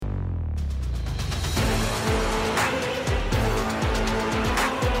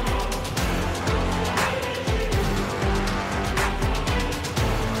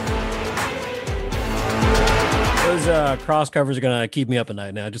cross covers are gonna keep me up at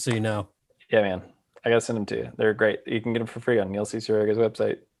night now, just so you know. Yeah, man. I gotta send them to you. They're great. You can get them for free on Neil C. Cirega's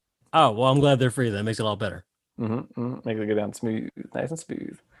website. Oh, well, I'm glad they're free. That makes it a lot better. Make it go down smooth, nice and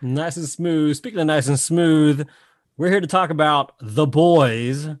smooth. Nice and smooth. Speaking of nice and smooth, we're here to talk about The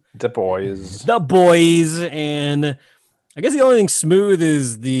Boys. The boys. The Boys, and I guess the only thing smooth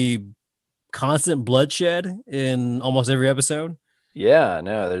is the constant bloodshed in almost every episode. Yeah,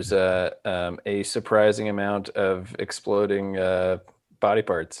 no, there's a surprising amount of exploding body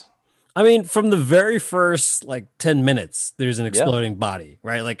parts. I mean, from the very first like 10 minutes, there's an Yeah, exploding body,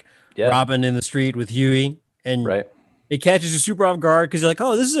 right? Like yeah, Robin in the street with Huey, and right. it catches you super off guard because you're like,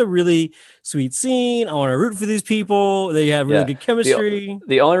 oh, this is a really sweet scene. I want to root for these people. They have really Yeah. good The chemistry.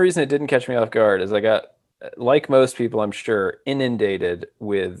 the only reason it didn't catch me off guard is I got, like most people, I'm sure, inundated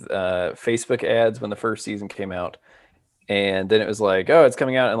with Facebook ads when the first season came out. And then it was like, oh, it's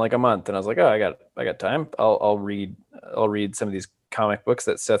coming out in like a month. And I was like, oh, I got time. I'll read some of these comic books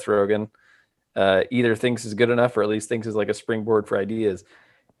that Seth Rogen either thinks is good enough or at least thinks is like a springboard for ideas.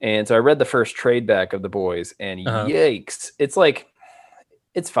 And so I read the first trade back of The Boys, and Uh-huh. yikes, it's like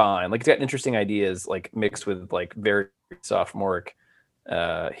it's fine. Like it's got interesting ideas, like mixed with like very sophomoric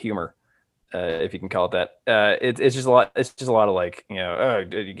humor, if you can call it that. It's just a lot. It's just a lot of like, oh,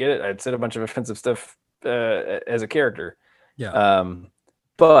 did you get it? I'd said a bunch of offensive stuff as a character. Yeah. Um,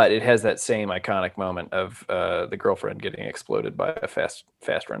 but it has that same iconic moment of the girlfriend getting exploded by a fast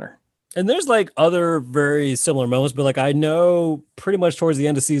runner. And there's like other very similar moments, but like I know pretty much towards the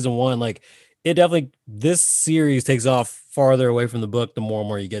end of season one, like it definitely this series takes off farther away from the book the more and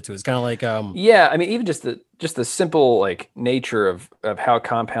more you get to it. It's kind of like Yeah, I mean, even just the simple like nature of how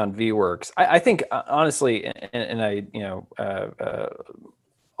Compound V works. I think honestly, and I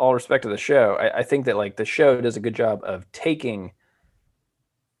all respect to the show, I think that like the show does a good job of taking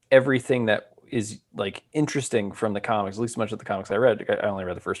everything that is like interesting from the comics, at least much of the comics I read. I only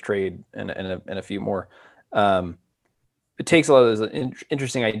read the first trade and a few more. Um, it takes a lot of those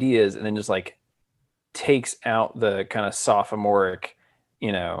interesting ideas and then just like takes out the kind of sophomoric,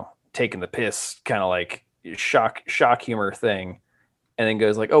 taking the piss kind of like shock humor thing, and then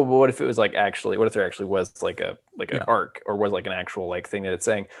goes like, oh, well, what if it was like actually, what if there actually was like an yeah. arc or was like an actual like thing that it's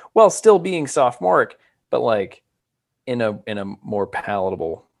saying, while still being sophomoric, but like in a more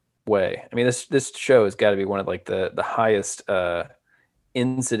palatable way. I mean, this show has got to be one of like the highest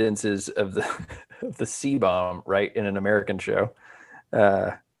incidences of the of the C bomb, right, in an American show.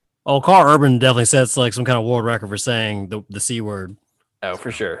 Uh, Oh, Carl Urban definitely sets like some kind of world record for saying the C word. oh, for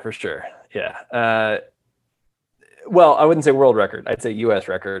sure, yeah. Well, I wouldn't say world record. I'd say U.S.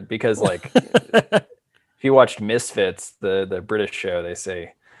 record because like if you watched Misfits, the British show, they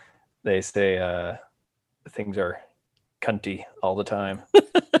say things are cunty all the time.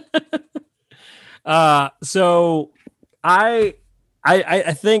 So I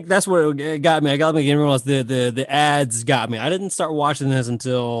I think that's what it got me. I got me getting realized the ads got me. I didn't start watching this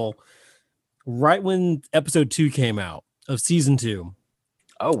until right when episode 2 came out of season 2.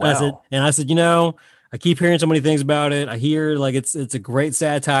 Oh I wow. said, I keep hearing so many things about it. I hear like it's a great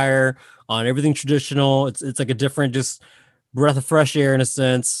satire on everything traditional. It's like a different just breath of fresh air in a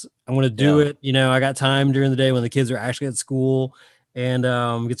sense. I'm gonna do Yeah. it. I got time during the day when the kids are actually at school and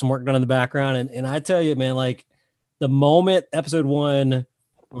get some work done in the background. And I tell you, man, like the moment episode 1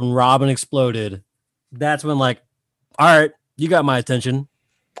 when Robin exploded, that's when like, all right, you got my attention.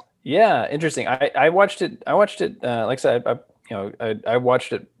 Yeah, interesting. I watched it. Like I said, I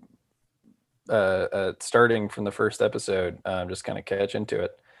watched it starting from the first episode, just kind of catch into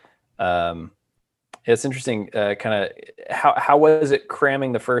it. Um, it's interesting. Kind of how was it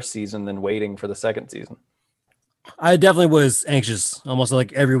cramming the first season, then waiting for the second season? I definitely was anxious almost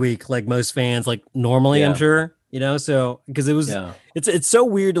like every week, like most fans, like normally, I'm Yeah, sure, so because yeah, it's so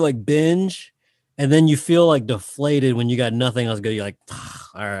weird to like binge and then you feel like deflated when you got nothing else good. You're like,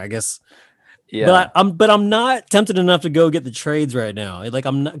 all right, I guess. yeah, I'm not tempted enough to go get the trades right now. Like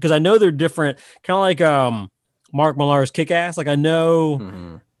I'm not because I know they're different, kind of like Mark Millar's Kick Ass. Like I know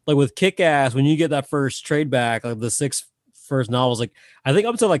hmm like with Kick Ass, when you get that first trade back, like the 6 first novels, like I think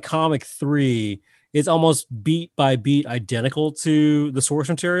up to like comic 3, it's almost beat by beat identical to the source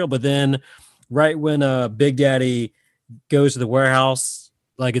material. But then right when Big Daddy goes to the warehouse,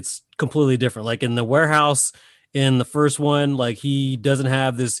 like it's completely different. Like in the warehouse in the first one, like he doesn't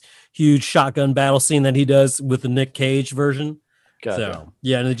have this huge shotgun battle scene that he does with the Nick Cage version. gotcha. So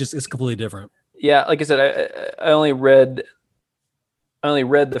yeah, and it's completely different. Yeah, like I said, I only read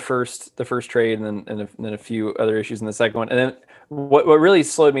the first trade and then a few other issues in the second one, and then what really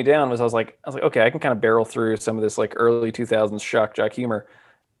slowed me down was I was like, okay, I can kind of barrel through some of this like early 2000s shock jock humor.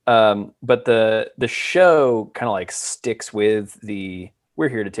 But the show kind of like sticks with we're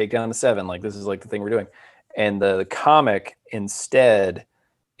here to take down the Seven. Like this is like the thing we're doing. And the comic instead,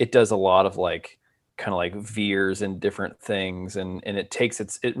 it does a lot of like kind of like veers in different things, and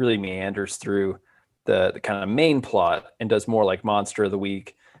it really meanders through the kind of main plot and does more like Monster of the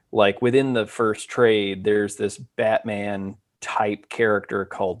Week. Like within the first trade, there's this Batman type character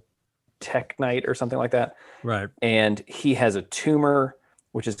called Tech Knight or something like that. Right. And he has a tumor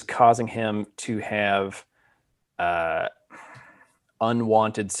which is causing him to have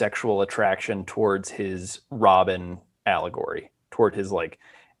unwanted sexual attraction towards his Robin allegory, toward his like,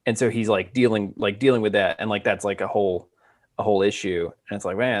 and so he's like dealing with that, and like that's like a whole issue, and it's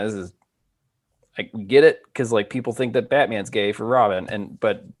like, man, this is, I get it, because like people think that Batman's gay for Robin,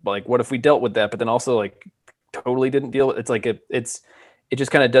 but like what if we dealt with that, but then also like totally didn't deal with it's like it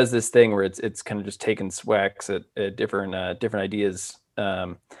just kind of does this thing where it's kind of just taking swacks at different ideas,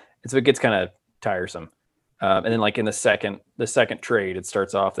 and so it gets kind of tiresome. And then like in the second trade, it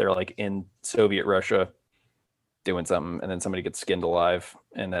starts off there like in Soviet Russia doing something, and then somebody gets skinned alive,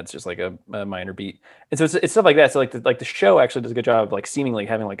 and that's just like a minor beat. And so it's stuff like that. So like the show actually does a good job of like seemingly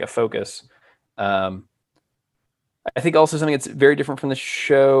having like a focus. I think also something that's very different from the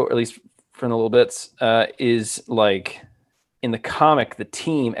show, or at least from the little bits, is like in the comic, the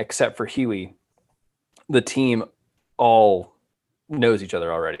team, except for Huey, the team all knows each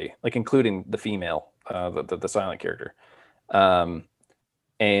other already, like including the female, the silent character,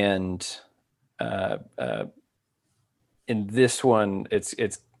 and in this one, it's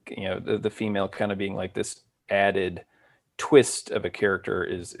the female kind of being like this added twist of a character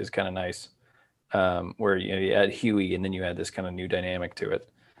is kind of nice, where you add Huey and then you add this kind of new dynamic to it,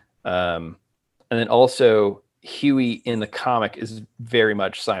 and then also Huey in the comic is very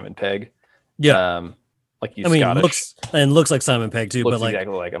much Simon Pegg. Yeah. Like he's Scottish. looks like Simon Pegg too, looks but like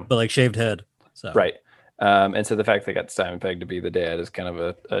exactly like him, but like shaved head. So. Right. And so the fact they got Simon Pegg to be the dad is kind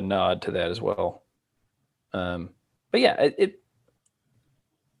of a nod to that as well. But yeah,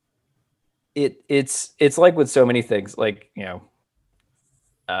 it's like with so many things, like,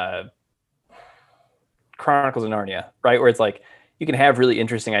 Chronicles of Narnia, right? Where it's like you can have really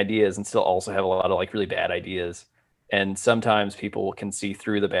interesting ideas and still also have a lot of like really bad ideas. And sometimes people can see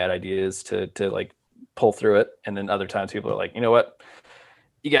through the bad ideas to like pull through it. And then other times people are like, you know what?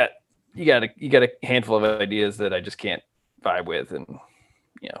 You got a handful of ideas that I just can't vibe with. And,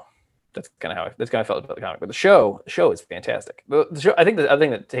 that's kind of how I felt about the comic. But the show is fantastic. The show, I think the other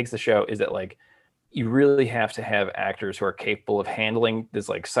thing that takes the show is that like you really have to have actors who are capable of handling this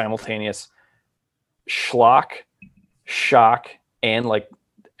like simultaneous schlock, shock, and like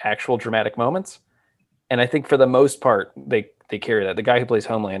actual dramatic moments. And I think for the most part, they carry that. The guy who plays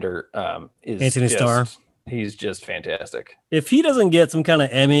Homelander is Anthony Starr. He's just fantastic. If he doesn't get some kind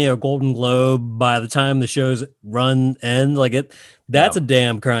of Emmy or Golden Globe by the time the show's run ends, like that's a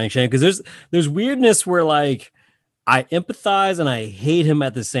damn crying shame. Because there's weirdness where like I empathize and I hate him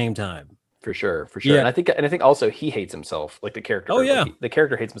at the same time. For sure. Yeah. And I think also he hates himself, like the character. Oh yeah, the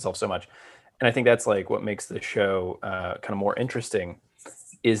character hates himself so much, and I think that's like what makes the show kind of more interesting,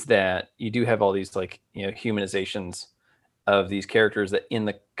 is that you do have all these like humanizations of these characters that in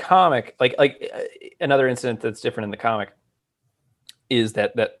the comic, like another incident that's different in the comic is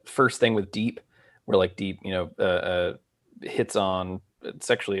that first thing with Deep, where like Deep, hits on,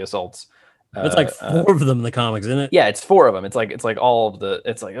 sexually assaults. It's like 4 of them in the comics, isn't it? Yeah, it's 4 of them. It's like all of the,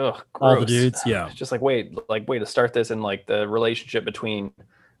 it's like, oh, gross. All the dudes. Yeah. It's just like, way to start this, and like the relationship between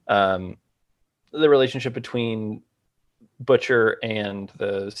Butcher and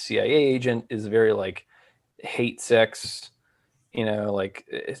the CIA agent is very like hate sex, like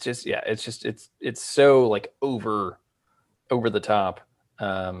it's just, yeah, it's so like over the top.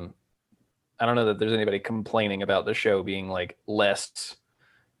 I don't know that there's anybody complaining about the show being like less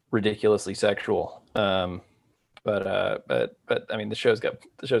ridiculously sexual. But I mean the show's got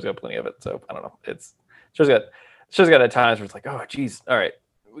plenty of it, so I don't know. Show's got at times where it's like, oh geez, all right,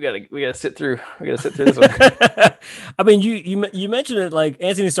 we gotta sit through this one. I mean, you mentioned it, like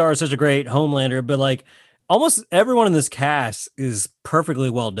Anthony Starr is such a great Homelander, but like almost everyone in this cast is perfectly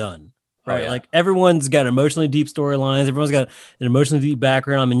well done, right? Oh, yeah. Like everyone's got emotionally deep storylines. Everyone's got an emotionally deep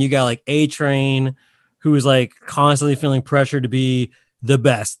background. I mean, you got like A-Train, who is like constantly feeling pressure to be the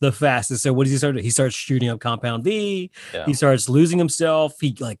best, the fastest. So what does he start? He starts shooting up Compound V. Yeah. He starts losing himself.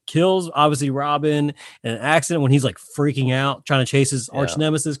 He like kills obviously Robin in an accident when he's like freaking out, trying to chase his arch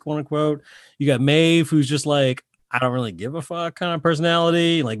nemesis, quote unquote. You got Maeve, who's just like, I don't really give a fuck kind of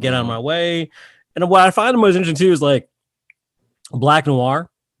personality, like get out of my way. And what I find the most interesting too is like Black Noir,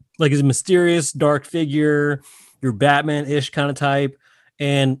 like he's a mysterious dark figure, your Batman-ish kind of type.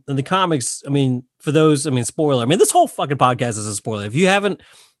 And in the comics, I mean, for those, I mean, spoiler. I mean, this whole fucking podcast is a spoiler. If you haven't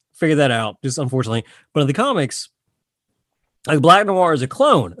figured that out, just unfortunately, but in the comics, like Black Noir is a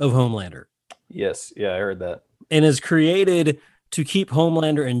clone of Homelander. Yes, yeah, I heard that. And is created to keep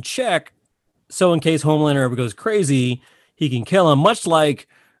Homelander in check. So in case Homelander ever goes crazy, he can kill him. Much like,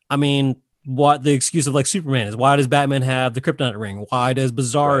 I mean, what the excuse of like Superman is. Why does Batman have the kryptonite ring? Why does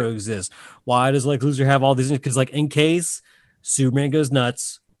Bizarro exist? Why does like Luthor have all these things? Because like in case Superman goes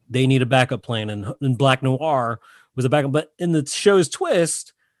nuts, they need a backup plan. And Black Noir was a backup. But in the show's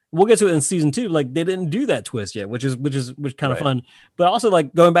twist, we'll get to it in season 2. Like they didn't do that twist yet, which kind of fun. But also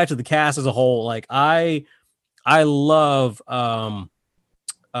like going back to the cast as a whole, like I love Annie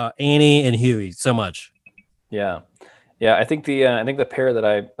and Huey so much. Yeah. I think the pair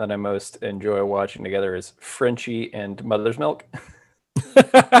that I most enjoy watching together is Frenchie and Mother's Milk.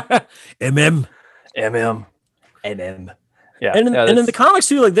 MM. Yeah, and in the comics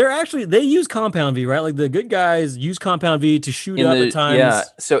too, like they use Compound V, right? Like the good guys use Compound V to shoot up at times. Yeah.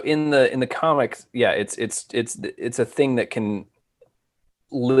 So in the comics, yeah, it's a thing that can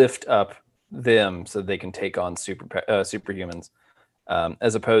lift up them so they can take on superhumans,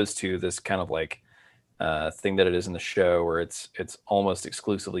 as opposed to this kind of like thing that it is in the show where it's almost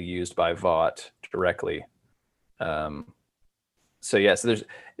exclusively used by Vought directly. So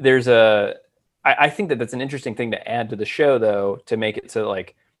there's I think that's an interesting thing to add to the show, though, to make it so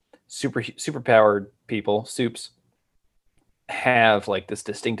like super powered people, supes, have like this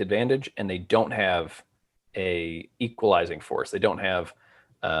distinct advantage, and they don't have a equalizing force. They don't have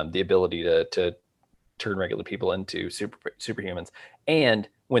the ability to turn regular people into superhumans. And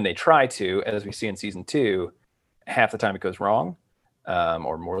when they try to, as we see in season 2, half the time it goes wrong,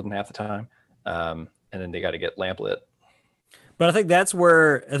 or more than half the time, and then they got to get lamplit. But I think that's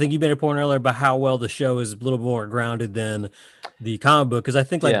where I think you made a point earlier about how well the show is a little more grounded than the comic book, because I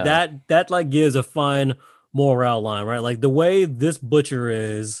think like that like gives a fun moral line, right? Like the way this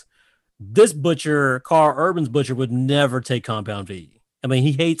butcher, Karl Urban's butcher, would never take Compound V. I mean,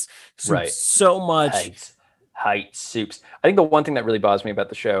 he hates soups so much. Hates soups. I think the one thing that really bothers me about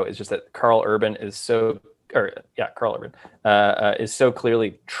the show is just that Karl Urban is so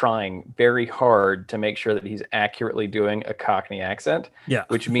clearly trying very hard to make sure that he's accurately doing a Cockney accent. Yeah.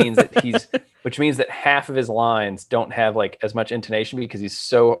 Which means that half of his lines don't have like as much intonation because he's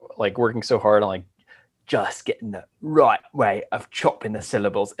so like working so hard on like just getting the right way of chopping the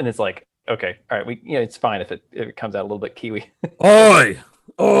syllables. And it's like, okay, all right, it's fine if it comes out a little bit Kiwi. Oi.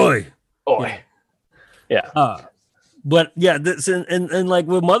 Yeah. But yeah, this and like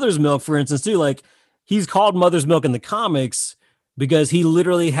with Mother's Milk, for instance, too, like he's called Mother's Milk in the comics because he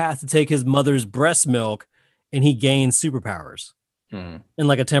literally has to take his mother's breast milk and he gains superpowers in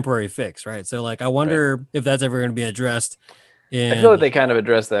like a temporary fix, right? So like I wonder if that's ever going to be addressed. I feel like they kind of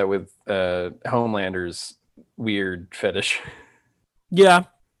addressed that with Homelander's weird fetish. Yeah.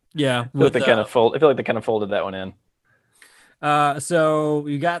 I feel like they kind of folded that one in. So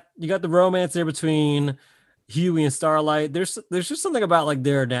you got the romance there between Huey and Starlight. There's just something about like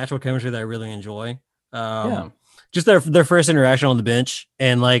their natural chemistry that I really enjoy. Just their first interaction on the bench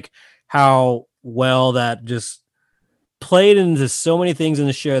and like how well that just played into so many things in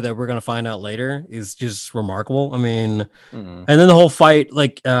the show that we're gonna find out later is just remarkable. I mean, and then the whole fight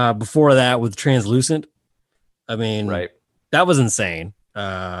like before that with Translucent. I mean, that was insane.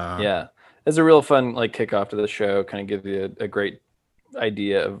 It's a real fun like kickoff to the show. Kind of give you a great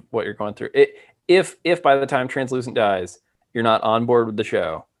idea of what you're going through. If by the time Translucent dies, you're not on board with the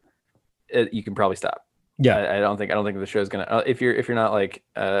show, you can probably stop. Yeah, I don't think the show's gonna. If you're not like,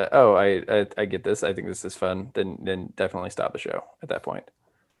 I get this. I think this is fun. Then definitely stop the show at that point.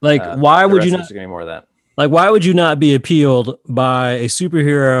 Like, why would you not get any more of that? Like, why would you not be appealed by a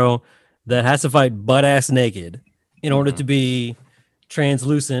superhero that has to fight butt ass naked in order to be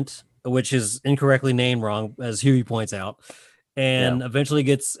translucent, which is incorrectly named wrong, as Huey points out, and eventually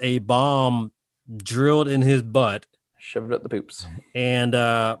gets a bomb drilled in his butt, shoved up the poops, and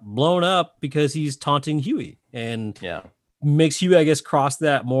blown up because he's taunting Huey, and makes Huey, I guess, cross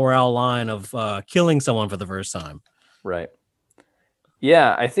that morale line of killing someone for the first time. Right.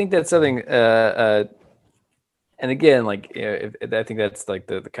 Yeah, I think that's something. And again, like I think that's like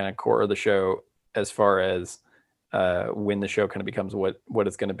the kind of core of the show as far as when the show kind of becomes what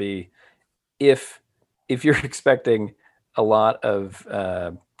it's going to be. If you're expecting a lot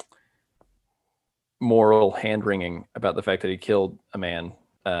of moral hand wringing about the fact that he killed a man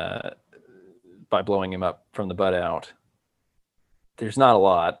by blowing him up from the butt out, there's not a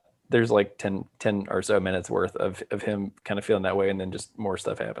lot. There's like 10 or so minutes worth of him kind of feeling that way, and then just more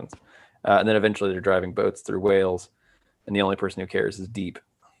stuff happens. And then eventually they're driving boats through Wales. and the only person who cares is Deep.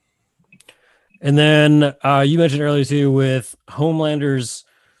 And then you mentioned earlier too with Homelander's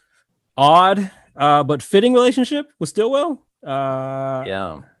odd but fitting relationship with Stillwell.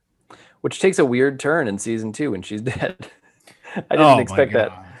 Yeah, which takes a weird turn in season 2 when she's dead. I didn't expect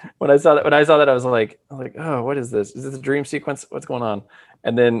that. When I saw that, I was like, oh, what is this? Is this a dream sequence? What's going on?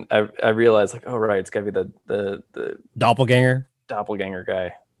 And then I realized, like, oh right, it's gotta be the doppelganger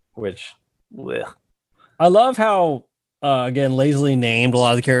guy. Which, blech. I love how again lazily named a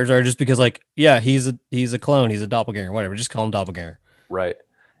lot of the characters are, just because like, yeah, he's a clone, he's a doppelganger, whatever. Just call him doppelganger. Right.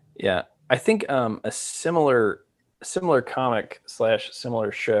 Yeah. I think a similar comic /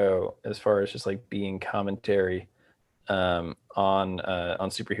 similar show, as far as just like being commentary on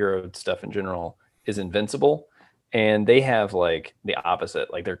superhero stuff in general, is Invincible. And they have like the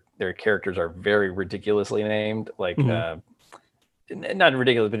opposite. Like their characters are very ridiculously named. Like not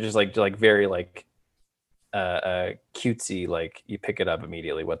ridiculous, but just like very like cutesy. Like you pick it up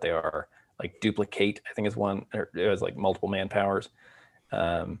immediately what they are. Like Duplicate, I think, is one. It was like multiple man powers.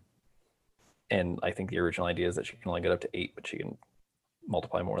 And I think the original idea is that she can only get up to 8, but she can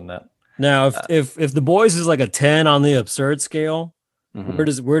multiply more than that. Now, if the boys is like a 10 on the absurd scale, mm-hmm.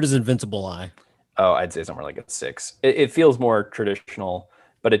 where does Invincible lie? Oh, I'd say somewhere like a 6. It feels more traditional,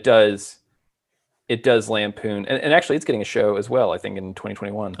 but it does lampoon, and actually it's getting a show as well, I think, in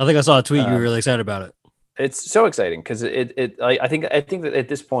 2021. I think I saw a tweet. You were really excited about it. It's so exciting because I think that at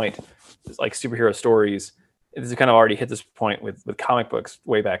this point, like superhero stories, this has kind of already hit this point with comic books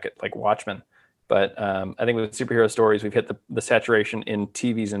way back at like Watchmen. But I think with superhero stories, we've hit the saturation in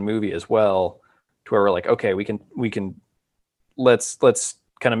TVs and movie as well, to where we're like, okay, we can let's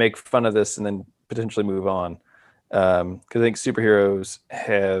kind of make fun of this and then potentially move on. Because I think superheroes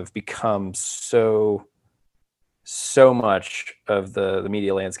have become so much of the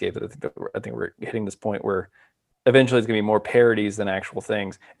media landscape that I think we're hitting this point where eventually it's going to be more parodies than actual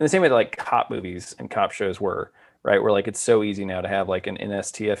things. In the same way that like cop movies and cop shows were. Right, where like it's so easy now to have like an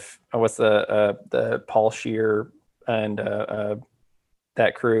NSTF. What's the Paul Scheer and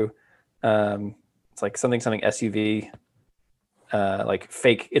that crew? It's like something SUV. Like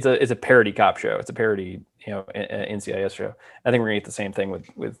fake. It's a parody cop show. It's a parody, NCIS show. I think we're gonna get the same thing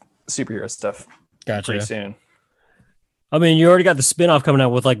with superhero stuff. Gotcha. Pretty soon. I mean, you already got the spinoff coming out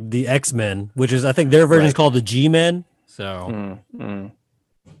with like the X-Men, which is, I think their version is called the G-Men. So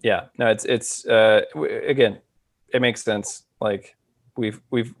yeah, no, it's again. It makes sense. Like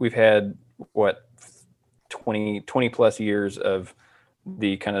we've had what 20 plus years of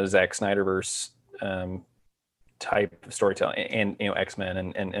the kind of Zack Snyderverse type of storytelling, and X-Men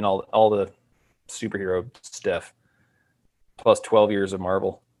and all the superhero stuff, plus 12 years of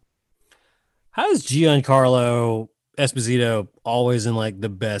Marvel. How is Giancarlo Esposito always in like the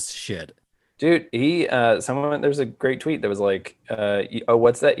best shit? Dude, there's a great tweet that was like, oh,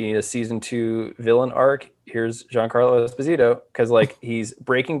 what's that? You need a season 2 villain arc. Here's Giancarlo Esposito, because like he's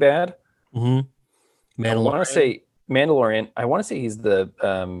Breaking Bad. Mm-hmm. I want to say Mandalorian. I want to say he's the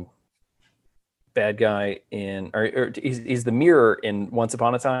bad guy or he's the Mirror in Once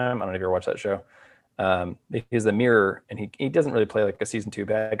Upon a Time. I don't know if you ever watched that show. He's the Mirror, and he doesn't really play like a season 2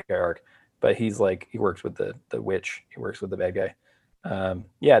 bad guy arc, but he's like, he works with the witch. He works with the bad guy.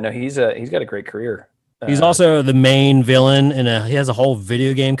 Yeah, no, he's got a great career. He's also the main villain he has a whole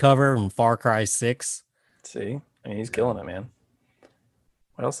video game cover from Far Cry 6. See, I mean, he's killing it, man.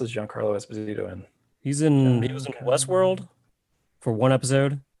 What else is Giancarlo Esposito in? He was in Westworld for one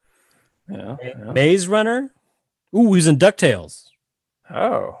episode. Yeah. Maze Runner. Ooh, he's in DuckTales.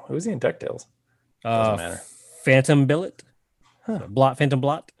 Oh, who's he in DuckTales? Doesn't matter. Phantom Billet. Huh. Phantom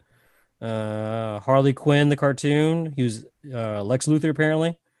Blot. Harley Quinn, the cartoon. He was Lex Luthor,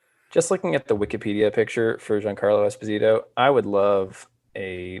 apparently. Just looking at the Wikipedia picture for Giancarlo Esposito, I would love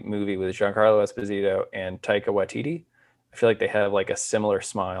a movie with Giancarlo Esposito and Taika Waititi. I feel like they have like a similar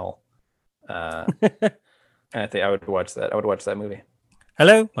smile. I think I would watch that. I would watch that movie.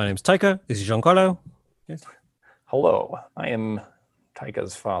 Hello, my name's Taika. This is Giancarlo. Yes. Hello, I am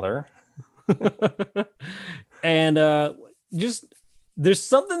Taika's father. And just there's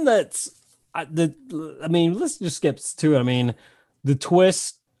something that's I mean, let's just skip to it. I mean, the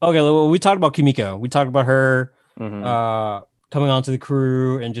twist. Okay, well, we talked about Kimiko. We talked about her coming onto the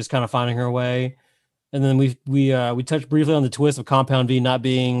crew and just kind of finding her way. And then we touched briefly on the twist of Compound V not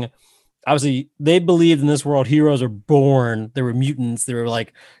being, obviously they believed in this world heroes are born. There were mutants. There were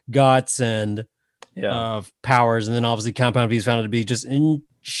like gods and powers, and then obviously Compound V is found to be just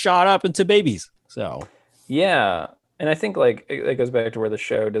shot up into babies. So yeah. And I think like it goes back to where the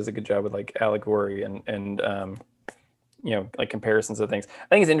show does a good job with like allegory and like comparisons of things. I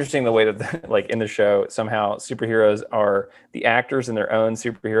think it's interesting the way that like in the show somehow superheroes are the actors in their own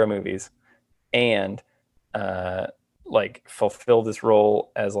superhero movies, and like fulfill this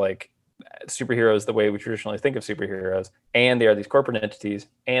role as like superheroes the way we traditionally think of superheroes, and they are these corporate entities,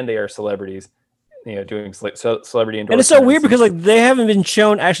 and they are celebrities, doing celebrity endorsements. And it's so weird because like they haven't been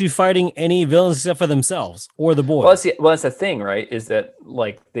shown actually fighting any villains except for themselves or the boy. Well, that's the thing, right? Is that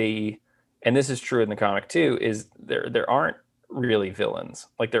like and this is true in the comic too, is there aren't really villains.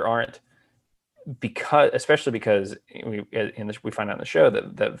 Like there aren't, especially because we find out in the show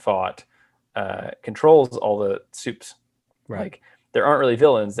that Vought controls all the soups. Right. Like there aren't really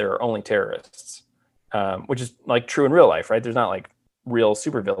villains, there are only terrorists, which is like true in real life, right? There's not like real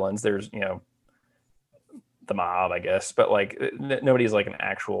super villains. There's the mob, I guess, but like nobody's like an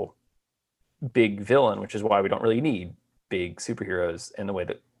actual big villain, which is why we don't really need big superheroes in the way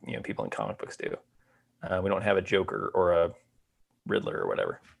that people in comic books do. We don't have a Joker or a Riddler or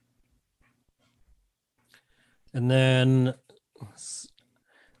whatever. And then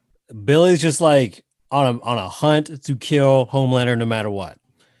Billy's just like on a hunt to kill Homelander no matter what.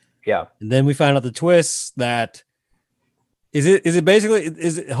 Yeah. And then we find out the twist that is it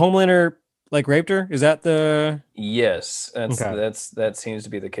Homelander like raped her? Is that the Yes, that seems to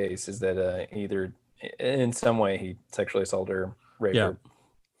be the case, is that either in some way he sexually assaulted her, raped her,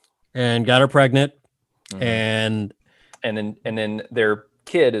 and got her pregnant. Mm-hmm. and then their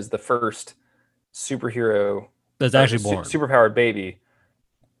kid is the first superhero that's actually born, superpowered baby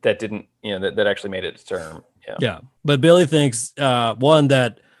that didn't that actually made it to term. Yeah, but Billy thinks one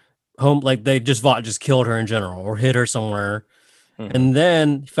that they just killed her in general or hid her somewhere. Mm-hmm. And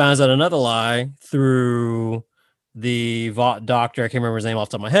then finds out another lie through the Vought doctor. I can't remember his name off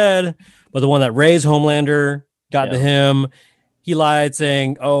the top of my head, but the one that raised Homelander got to him. He lied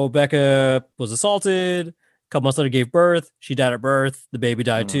saying, "Oh, Becca was assaulted. A couple months later, gave birth. She died at birth. The baby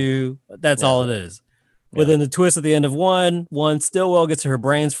died too." That's all it is. But then the twist at the end of one Stillwell gets her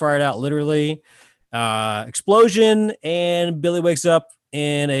brains fried out, literally. Explosion, and Billy wakes up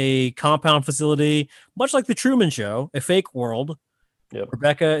in a compound facility, much like the Truman Show, a fake world. Yep.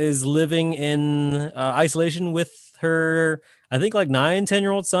 Rebecca is living in isolation with her, I think, like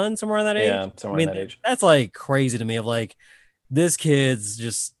 9-10-year-old son, somewhere in that age. Yeah, somewhere in that age. That's like crazy to me. Of like, this kid's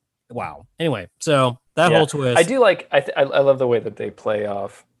just wow. Anyway, so that whole twist. I do like. I love the way that they play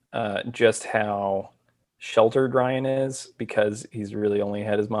off just how sheltered Ryan is, because he's really only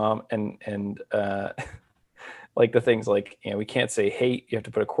had his mom, and like the things like we can't say hate. You have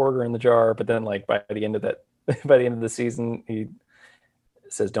to put a quarter in the jar, but then like by the end of the season, he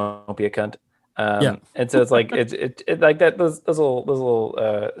says don't be a cunt. And so it's like it like that. Those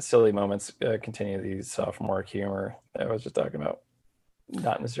little silly moments continue these sophomore humor that I was just talking about.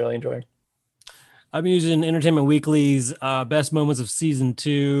 Not necessarily enjoying. I'm using Entertainment Weekly's best moments of season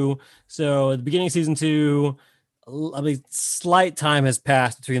 2. So at the beginning of season 2, slight time has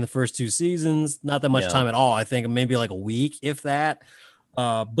passed between the first 2 seasons. Not that much time at all. I think maybe like a week, if that.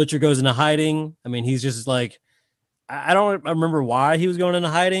 Butcher goes into hiding. I mean, he's just like, I don't remember why he was going into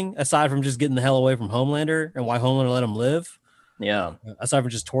hiding, aside from just getting the hell away from Homelander, and why Homelander let him live. Yeah. Aside from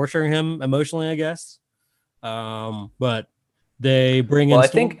just torturing him emotionally, I guess. But they bring in. I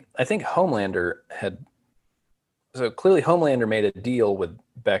think Homelander clearly Homelander made a deal with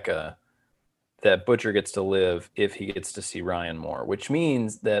Becca that Butcher gets to live if he gets to see Ryan more, which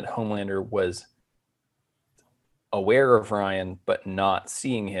means that Homelander was aware of Ryan but not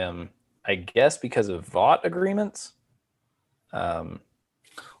seeing him, I guess, because of Vought agreements. Well,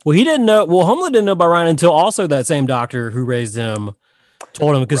 he didn't know. Well, Homelander didn't know about Ryan until also that same doctor who raised him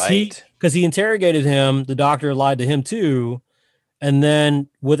told him, because he interrogated him. The doctor lied to him too, and then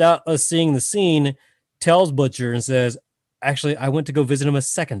without us seeing the scene, tells Butcher and says, "Actually, I went to go visit him a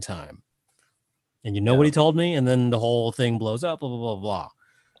second time, and you know what he told me." And then the whole thing blows up. Blah blah blah blah.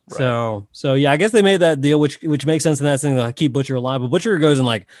 Right. So yeah, I guess they made that deal, which makes sense in that thing to keep Butcher alive. But Butcher goes in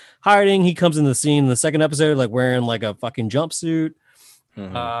like hiding. He comes in the scene in the second episode, like wearing like a fucking jumpsuit.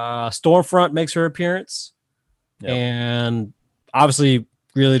 Mm-hmm. Stormfront makes her appearance, and obviously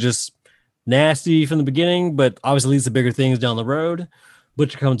really just nasty from the beginning, but obviously leads to bigger things down the road.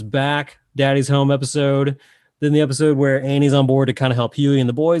 Butcher comes back, Daddy's Home episode. Then the episode where Annie's on board to kind of help Huey and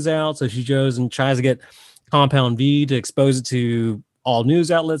the boys out. So she goes and tries to get Compound V to expose it to all news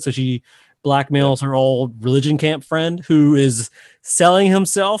outlets. So she blackmails her old religion camp friend who is selling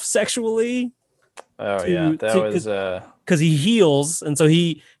himself sexually. Because he heals, and so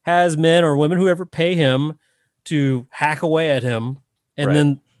he has men or women, whoever, pay him to hack away at him. And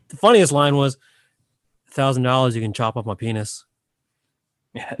then the funniest line was, $1,000 you can chop off my penis.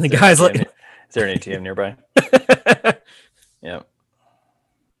 Yeah, the guy's like, is there an ATM nearby? Yeah.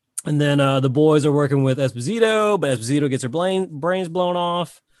 And then the boys are working with Esposito, but Esposito gets her brains blown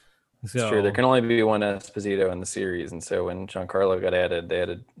off. It's true. There So can only be one Esposito in the series, and so when Giancarlo got added, they had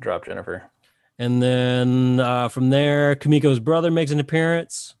to drop Jennifer. and then from there, Kamiko's brother makes an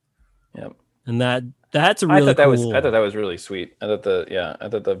appearance. Yep. And that's a really cool. I thought that was really sweet. I thought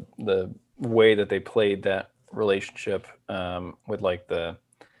the way that they played that relationship with like the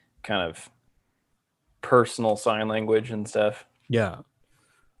kind of personal sign language and stuff. Yeah.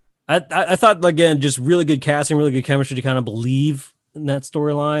 I thought, again, just really good casting, really good chemistry to kind of believe in that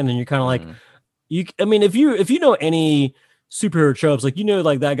storyline. And you're kind of like, I mean, if you know any superhero tropes, like,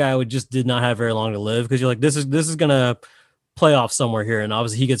 like that guy did not have very long to live, because you're like, this is gonna play off somewhere here. And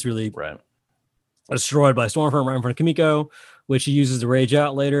obviously he gets really destroyed by Stormfront right in front of Kimiko, which he uses to rage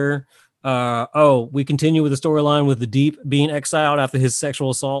out later. We continue with the storyline with the Deep being exiled after his sexual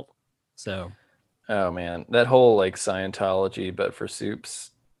assault. So, oh man, that whole like Scientology but for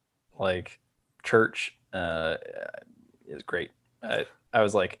soups like church is great. I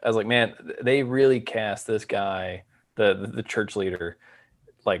was like, man, they really cast this guy, the church leader,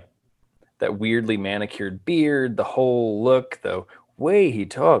 like that weirdly manicured beard, the whole look, the way he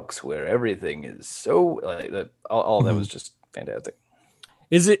talks, where everything is so like that. All that was just fantastic.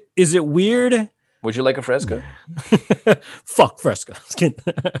 Is it weird? Would you like a fresco? Fuck fresco.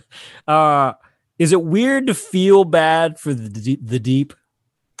 Is it weird to feel bad for the Deep?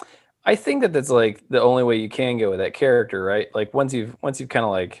 I think that's like the only way you can go with that character, right? Like once you've kind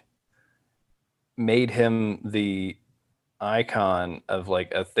of like made him the icon of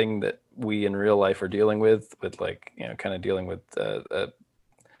like a thing that we in real life are dealing with like, kind of dealing with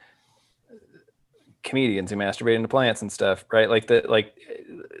comedians who masturbate into plants and stuff, right? Like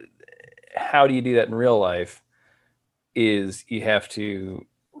how do you do that in real life is you have to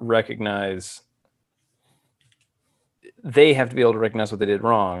recognize, they have to be able to recognize what they did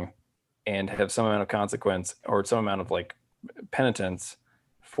wrong and have some amount of consequence or some amount of like penitence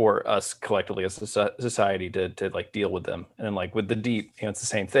for us collectively as a society to like deal with them. And then like with the Deep, it's the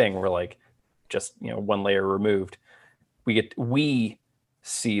same thing. We're like just, one layer removed. We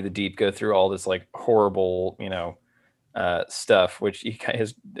see the Deep go through all this like horrible, stuff, which he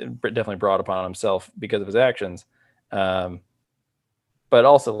has definitely brought upon himself because of his actions. But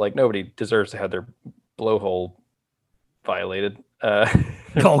also like nobody deserves to have their blowhole violated.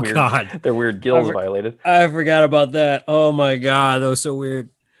 God, their weird gills violated. I forgot about that. Oh my God, that was so weird.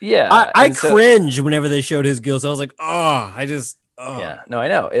 Yeah, I cringed whenever they showed his gills. I was like, yeah, no, I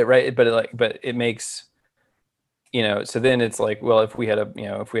know it, right? But it makes, so then it's like, well, if we had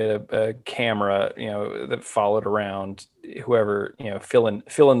a camera, that followed around whoever, fill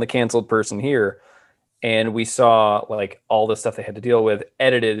in the canceled person here, and we saw like all the stuff they had to deal with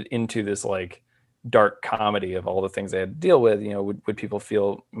edited into this like dark comedy of all the things they had to deal with, would people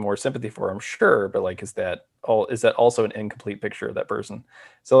feel more sympathy for him? Sure, but like, is that also an incomplete picture of that person?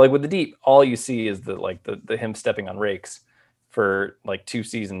 So like with the Deep, all you see is the him stepping on rakes for like 2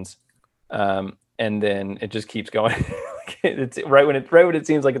 seasons, and then it just keeps going. It's right when it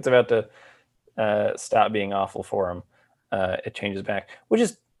seems like it's about to stop being awful for him, it changes back, which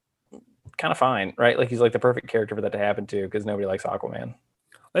is kind of fine, right? Like he's like the perfect character for that to happen to, because nobody likes Aquaman.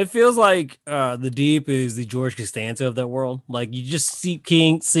 It feels like the Deep is the George Costanza of that world. Like you just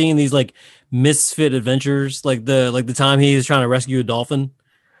seeing these like misfit adventures, like the time he is trying to rescue a dolphin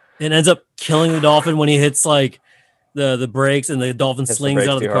and ends up killing the dolphin when he hits like the brakes, and the dolphin slings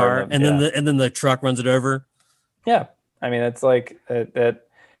out of the car, and then the truck runs it over. Yeah, I mean it's like that.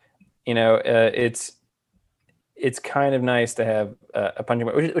 It's kind of nice to have a punching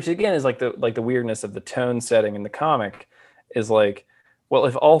bag, which again is like the weirdness of the tone setting in the comic is like, well,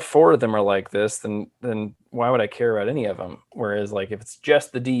 if all 4 of them are like this, then why would I care about any of them? Whereas like if it's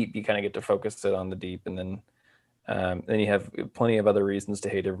just the Deep, you kind of get to focus it on the Deep, and then you have plenty of other reasons to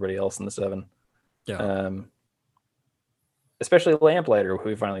hate everybody else in the 7. Yeah. Especially Lamplighter, who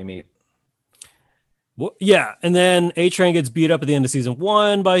we finally meet. Well, yeah, and then A-Train gets beat up at the end of season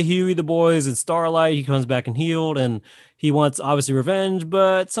 1 by Huey, the boys, and Starlight. He comes back and healed, and he wants obviously revenge,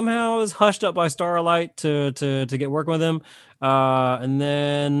 but somehow is hushed up by Starlight to get working with him. And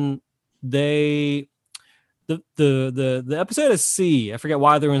then the episode is C. I forget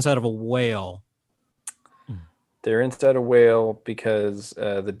why they're inside of a whale. They're inside a whale because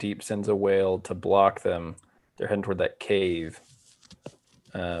the Deep sends a whale to block them. They're heading toward that cave.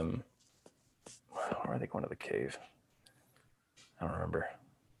 Or are they going to the cave? I don't remember.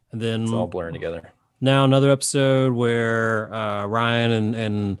 And then it's all blurring together. Now another episode where Ryan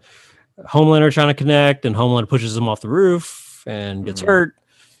and Homelander are trying to connect, and Homelander pushes him off the roof and gets hurt.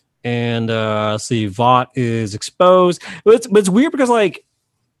 And let's see, Vought is exposed. But it's weird because like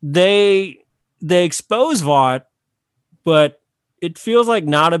they expose Vought, but it feels like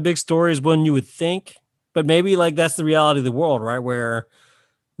not a big story as one you would think. But maybe like that's the reality of the world, right? Where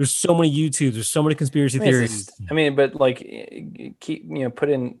there's so many YouTubes, there's so many conspiracy I mean, theories. but like, keep put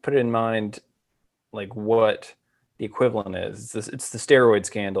in mind like what the equivalent is. It's the steroid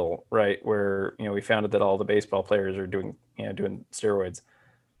scandal, right? Where we found out that all the baseball players are doing steroids,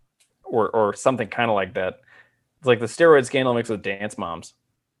 or something kind of like that. It's like the steroid scandal mixed with dance moms,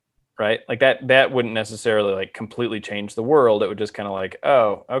 right? Like that wouldn't necessarily like completely change the world. It would just kind of like,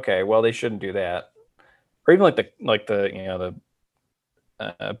 oh, okay, well they shouldn't do that. Or even like the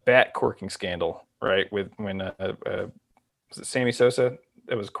bat corking scandal, right? With when was it Sammy Sosa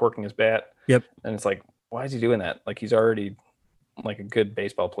that was corking his bat? Yep. And it's like, why is he doing that? Like he's already like a good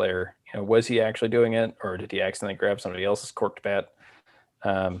baseball player. Was he actually doing it, or did he accidentally grab somebody else's corked bat?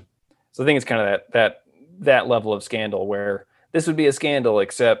 So I think it's kind of that level of scandal where this would be a scandal,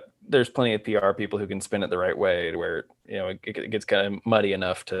 except there's plenty of PR people who can spin it the right way to where it gets kind of muddy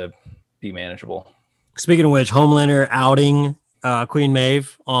enough to be manageable. Speaking of which, Homelander outing Queen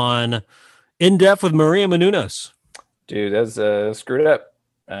Maeve on In Depth with Maria Menounos. Dude, that's screwed up.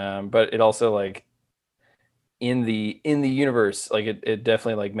 But it also like in the universe, like it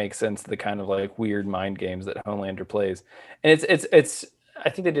definitely like makes sense, the kind of like weird mind games that Homelander plays. And it's I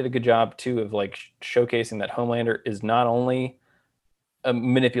think they did a good job too of like showcasing that Homelander is not only a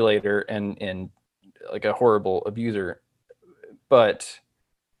manipulator and like a horrible abuser, but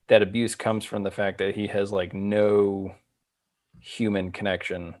that abuse comes from the fact that he has like no human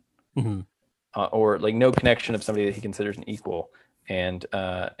connection, or like no connection of somebody that he considers an equal, and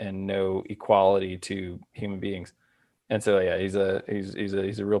no equality to human beings. And so yeah, he's a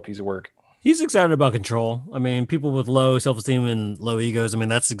real piece of work. He's excited about control. I mean, people with low self-esteem and low egos. I mean,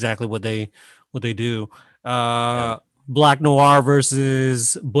 that's exactly what they do. Yeah, Black Noir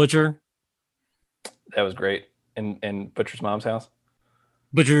versus Butcher. that was great. And Butcher's mom's house.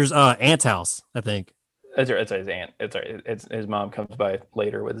 Butcher's aunt's house, I think. That's right. It's his aunt. It's right. It's his mom comes by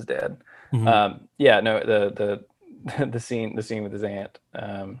later with his dad. Mhm. Yeah, no, the scene with his aunt.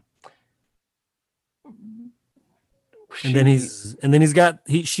 And then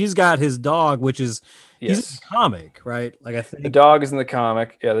she's got his dog, which is he's in the Yes, comic, right? Like I the think dog is in the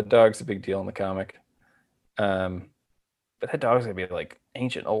comic. Yeah, the dog's a big deal in the comic. But that dog's gonna be like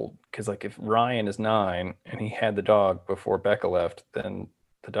ancient old, because like if Ryan is 9 and he had the dog before Becca left, then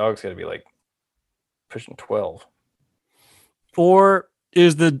the dog's gonna be like pushing 12. or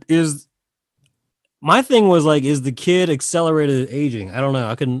is my thing was like, is the kid accelerated aging? I don't know.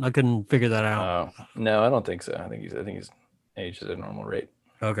 I couldn't figure that out. Oh no, I don't think so. I think he's aged at a normal rate.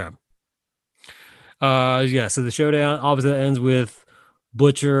 Okay. Yeah, so the showdown obviously ends with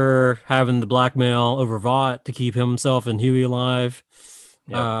Butcher having the blackmail over Vought to keep himself and Huey alive.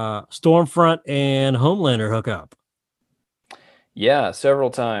 Yep. Stormfront and Homelander hook up. Yeah, several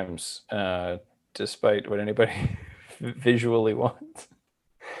times, despite what anybody visually wants.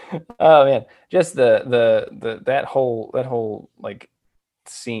 Oh man, just that whole like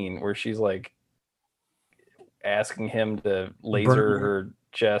scene where she's like asking him to laser Burn. her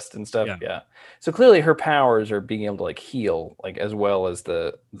chest and stuff. Yeah. Yeah. So clearly her powers are being able to like heal, like as well as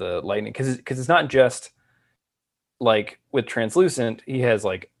the lightning, because it's not just like with translucent, he has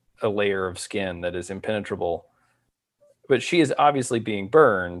like a layer of skin that is impenetrable, but she is obviously being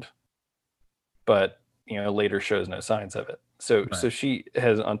burned, but later shows no signs of it. So Right. she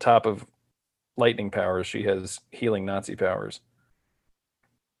has, on top of lightning powers, she has healing Nazi powers.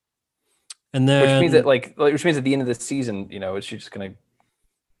 And Which means that then which means at the end of the season, is she just gonna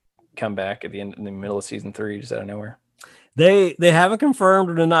come back at the end in the middle of season 3 just out of nowhere? they haven't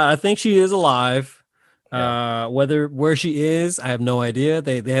confirmed or not. I think she is alive. Yeah. Where she is, I have no idea.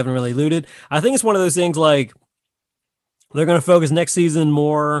 They haven't really alluded. I think it's one of those things like they're going to focus next season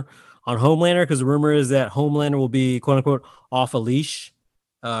more on Homelander, because the rumor is that Homelander will be quote unquote off a leash.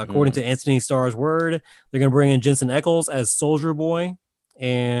 According to Anthony Starr's word, they're going to bring in Jensen Ackles as Soldier Boy,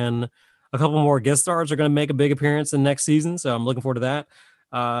 and a couple more guest stars are going to make a big appearance in next season. So I'm looking forward to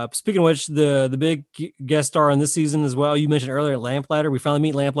that. Speaking of which, the big guest star in this season as well, you mentioned earlier, Lamplighter. We finally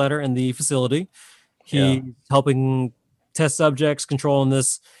meet Lamplighter in the facility. Yeah. He's helping test subjects, controlling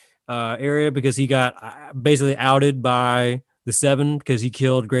this area, because he got basically outed by the Seven because he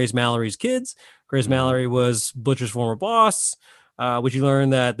killed Grace Mallory's kids. Grace Mallory was Butcher's former boss, which you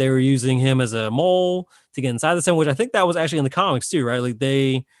learned that they were using him as a mole to get inside the Seven, which I think that was actually in the comics too, right? Like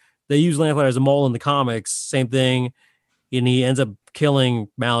they use Lamplighter as a mole in the comics, same thing, and he ends up killing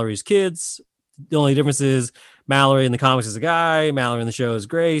Mallory's kids. The only difference is Mallory in the comics is a guy. Mallory in the show is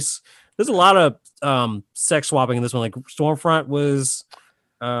Grace. There's a lot of sex swapping in this one. Like Stormfront was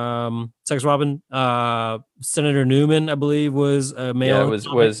sex swapping. Senator Newman, I believe, was a male. Yeah,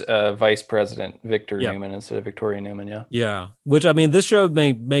 it was Vice President Victor Newman instead of Victoria Newman. Yeah. Yeah. Which, I mean, this show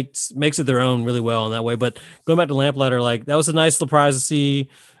makes it their own really well in that way. But going back to Lamplighter, like that was a nice surprise to see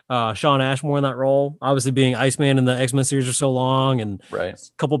Shawn Ashmore in that role. Obviously, being Iceman in the X-Men series for so long, and right,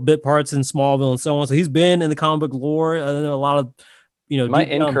 a couple bit parts in Smallville and so on. So he's been in the comic book lore. I know a lot of, Am I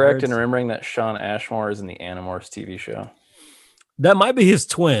incorrect in remembering that Shawn Ashmore is in the Animorphs TV show? That might be his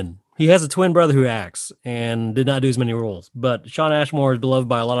twin. He has a twin brother who acts and did not do as many roles. But Shawn Ashmore is beloved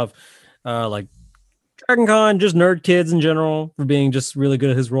by a lot of like Dragon Con, just nerd kids in general, for being just really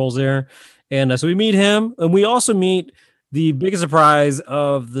good at his roles there. And so we meet him, and we also meet the biggest surprise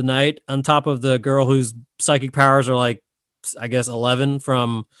of the night, on top of the girl whose psychic powers are like, I guess, 11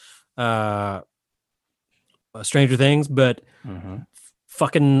 from Stranger Things, but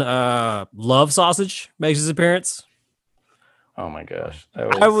fucking Love Sausage makes his appearance. Oh my gosh.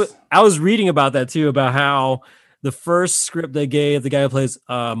 I was reading about that too, about how the first script they gave the guy who plays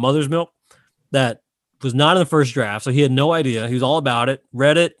Mother's Milk, that was not in the first draft, so he had no idea. He was all about it,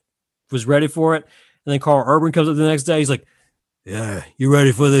 read it, was ready for it, and then Carl Urban comes up the next day. He's like, "Yeah, you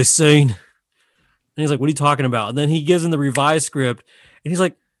ready for this scene?" And he's like, "What are you talking about?" And then he gives him the revised script, and he's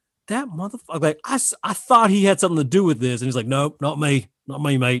like, "That motherfucker! Like, I thought he had something to do with this." And he's like, "Nope, not me,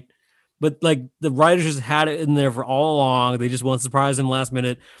 mate." But like the writers just had it in there for all along. They just wanted to surprise him last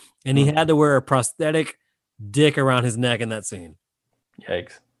minute, and he had to wear a prosthetic dick around his neck in that scene.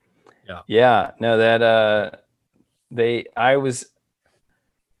 Yikes! Yeah. No, that they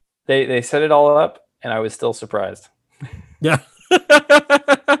set it all up, and I was still surprised. Yeah.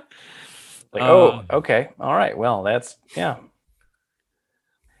 Like, oh, okay, all right. Well, that's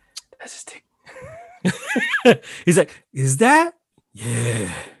his dick. He's like, "Is that?"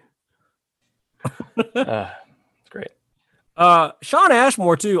 Yeah. It's great. Shawn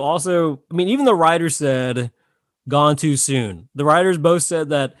Ashmore too. Also, I mean, even the writers said gone too soon. The writers both said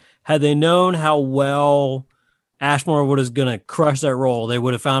that had they known how well Ashmore was going to crush that role, they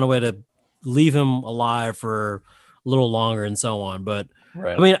would have found a way to leave him alive for a little longer and so on. But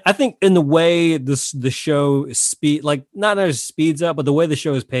right. I mean, I think in the way the show is not as speeds up, but the way the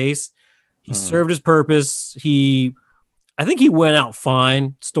show is paced, he served his purpose. I think he went out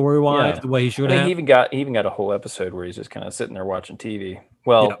fine story-wise, the way he should have. He even got a whole episode where he's just kind of sitting there watching TV.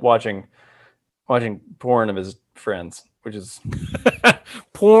 Well, watching porn of his friends, which is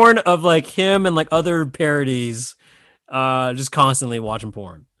porn of like him and like other parodies, just constantly watching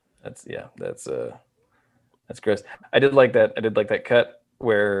porn. That's gross. I did like that cut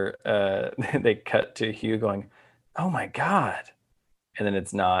where they cut to Hugh going, "Oh my God," and then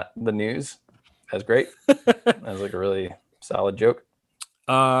it's not the news. That's great. That was like a really solid joke.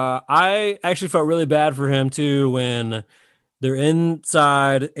 I actually felt really bad for him too when they're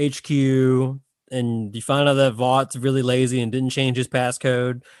inside HQ and you find out that Vaught's really lazy and didn't change his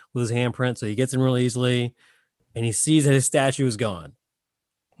passcode with his handprint, so he gets in real easily, and he sees that his statue is gone.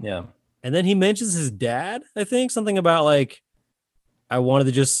 Yeah. And then he mentions his dad, I think, something about like, "I wanted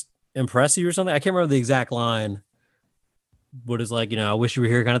to just impress you" or something. I can't remember the exact line. What is like, "I wish you were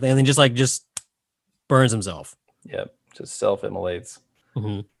here" kind of thing. And then just burns himself. Yep. Just self-immolates.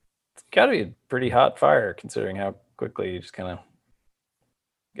 Mm-hmm. It's got to be a pretty hot fire considering how quickly he just kind of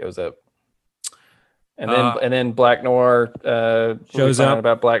goes up. And then Black Noir shows up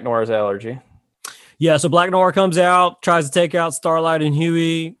about Black Noir's allergy. Yeah, so Black Noir comes out, tries to take out Starlight and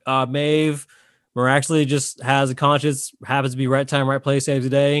Huey. Maeve miraculously just has a conscience, happens to be right time, right place, saves the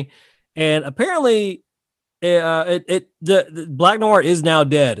day. And apparently the Black Noir is now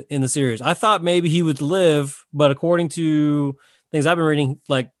dead in the series. I thought maybe he would live, but according to things I've been reading,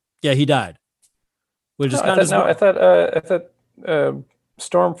 he died. Which is kind of I thought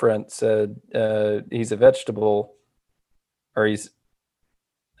Stormfront said he's a vegetable, or he's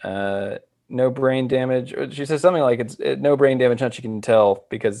no brain damage. She says something like it's no brain damage, not you can tell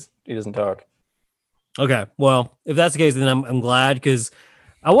because he doesn't talk. Okay, well, if that's the case, then I'm glad, because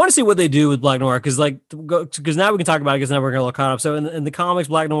I want to see what they do with Black Noir, because now we can talk about it, because now we're gonna look caught up. So in the comics,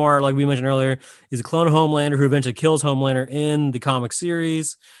 Black Noir, like we mentioned earlier, is a clone of Homelander who eventually kills Homelander in the comic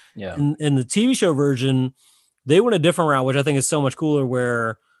series. Yeah. In the TV show version, they went a different route, which I think is so much cooler,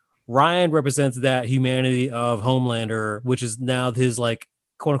 where Ryan represents that humanity of Homelander, which is now his like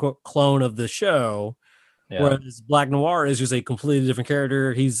quote unquote clone of the show. Yeah. Whereas Black Noir is just a completely different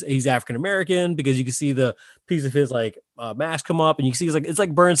character. He's African American, because you can see the piece of his like mask come up, and you can see it's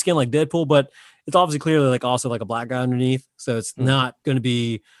like burned skin like Deadpool, but it's obviously clearly like also like a black guy underneath. So it's not going to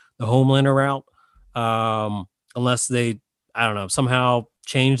be the Homelander route. unless they, I don't know, somehow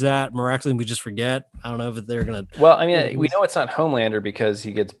change that miraculously and we just forget. I don't know if they're gonna. Well, I mean, we know it's not Homelander because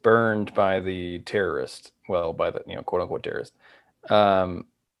he gets burned by the terrorist. Well, by the quote unquote terrorist. Um,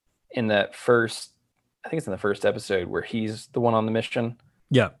 in that first, I think it's in the first episode where he's the one on the mission.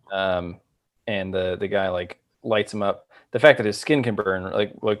 Yeah. And the guy like lights him up. The fact that his skin can burn,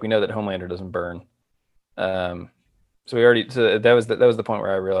 like we know that Homelander doesn't burn. So that was the point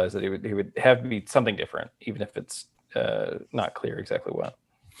where I realized that he would have to be something different, even if it's not clear exactly what.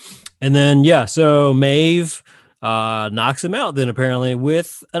 And then so Maeve knocks him out then apparently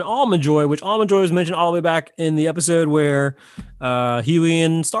with an Almond Joy, which Almond Joy was mentioned all the way back in the episode where Huey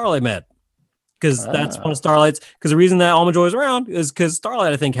and Starlight met. Because that's one of Starlight's. Because the reason that Almond Joy is around is because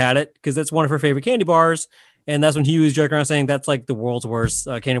Starlight, I think, had it. Because that's one of her favorite candy bars, and that's when Huey was joking around saying that's like the world's worst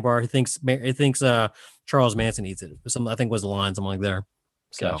candy bar. He thinks Charles Manson eats it. I think was the line, something like there.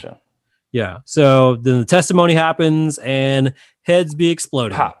 So, gotcha. Yeah. So then the testimony happens, and heads be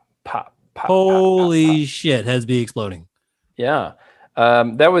exploding. Pop, pop, pop. Holy pop, pop. shit! Heads be exploding. Yeah.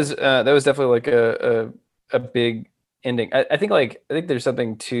 That was definitely like a big ending. I think there's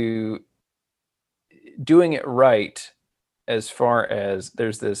something to doing it right, as far as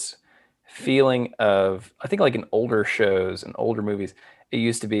there's this feeling of, I think like in older shows and older movies, it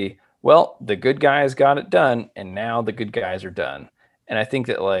used to be, well, the good guys got it done and now the good guys are done. And I think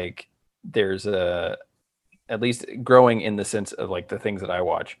that like there's at least growing in the sense of like the things that I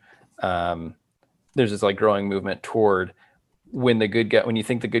watch, there's this like growing movement toward when you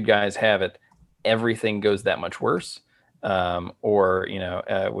think the good guys have it, everything goes that much worse.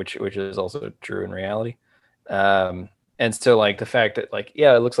 Which is also true in reality. And so like the fact that like,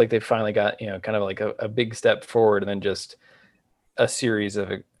 yeah, it looks like they finally got, kind of like a big step forward, and then just a series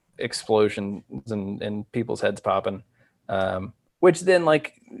of explosions and people's heads popping, which then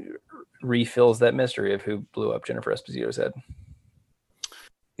like refills that mystery of who blew up Jennifer Esposito's head.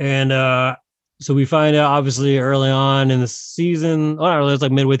 And so we find out obviously early on in the season, it's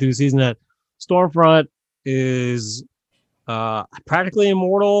like midway through the season, that Stormfront is practically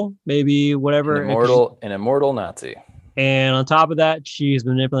immortal, maybe whatever. An immortal Nazi. And on top of that, she's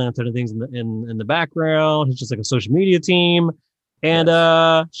manipulating certain things in the background. It's just like a social media team. And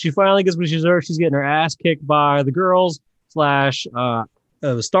yes. She finally gets what she deserves. She's getting her ass kicked by the girls /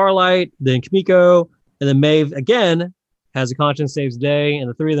 Starlight, then Kimiko, and then Maeve again has a conscience saves the day. And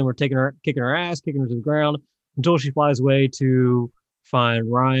the three of them were kicking her ass, kicking her to the ground until she flies away to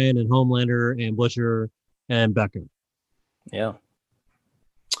find Ryan and Homelander and Butcher and Becca. Yeah.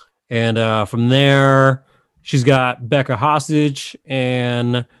 And from there, she's got Becca hostage,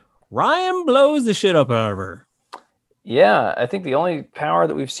 and Ryan blows the shit up out of her. Yeah, I think the only power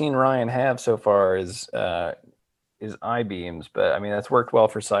that we've seen Ryan have so far is eye beams, but I mean that's worked well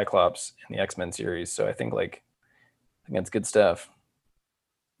for Cyclops in the X-Men series, so I think that's good stuff.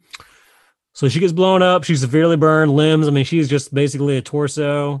 So she gets blown up. She's severely burned limbs. I mean, she's just basically a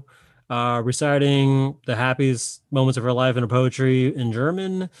torso. Reciting the happiest moments of her life in her poetry in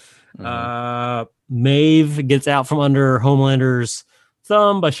German. Mm-hmm. Maeve gets out from under Homelander's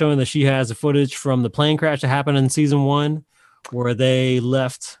thumb by showing that she has the footage from the plane crash that happened in season 1, where they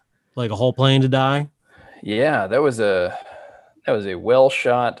left like a whole plane to die. Yeah, that was a well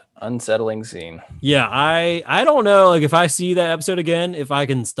shot, unsettling scene. Yeah, I don't know, like if I see that episode again, if I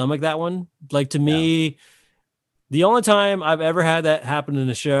can stomach that one. Like to me, the only time I've ever had that happen in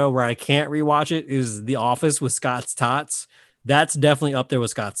a show where I can't rewatch it is The Office with Scott's Tots. That's definitely up there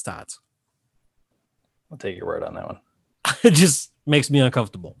with Scott's Tots. I'll take your word on that one. It just makes me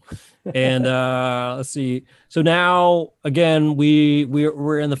uncomfortable. And let's see. So now again,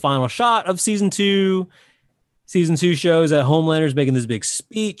 we're in the final shot of season 2. Season 2 shows that Homelander's making this big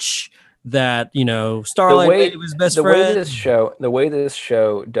speech that Starlight was best friend. The way this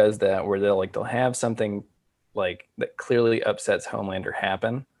show does that, where they'll have something like that clearly upsets Homelander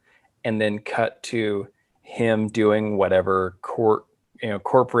happen, and then cut to him doing whatever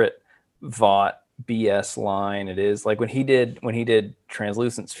corporate Vought BS line it is, like when he did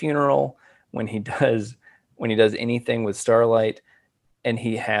Translucent's funeral, when he does anything with Starlight, and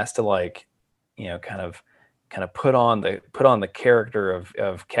he has to kind of put on the character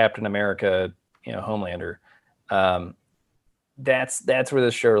of Captain America, Homelander. That's where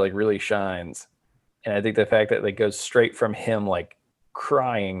this show really shines. And I think the fact that it goes straight from him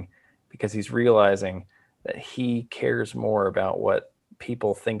crying because he's realizing that he cares more about what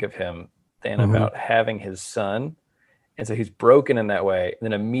people think of him than about having his son. And so he's broken in that way. And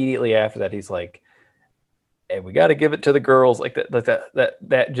then immediately after that, he's like, hey, we got to give it to the girls.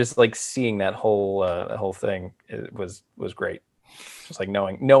 That just seeing that whole thing was great. Just like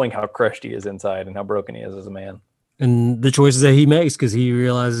knowing how crushed he is inside and how broken he is as a man. And the choices that he makes, because he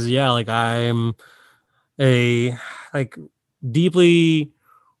realizes, yeah, like I'm a like deeply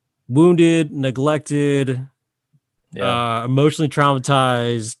wounded, neglected, Yeah. emotionally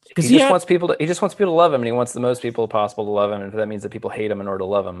traumatized. Because He just wants people to love him, and he wants the most people possible to love him. And if that means that people hate him in order to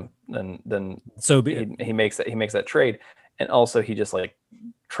love him, then so be it. he makes that trade. And also he just like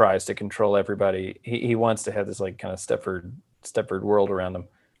tries to control everybody. He wants to have this like kind of Stepford world around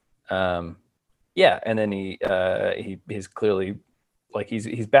him. Yeah, and then he's clearly like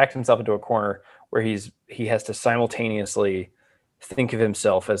he's backed himself into a corner where he has to simultaneously think of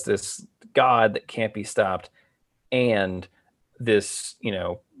himself as this god that can't be stopped and this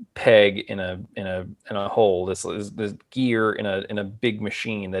peg in a hole, this gear in a big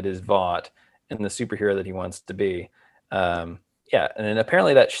machine that is Vought and the superhero that he wants to be. Yeah, and then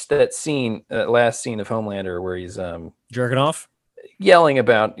apparently that scene, last scene of Homelander where he's Jerking off, yelling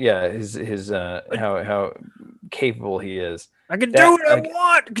about his how capable he is. I can do what I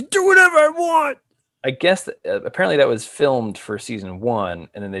want. I can do whatever I want. I guess apparently that was filmed for season 1,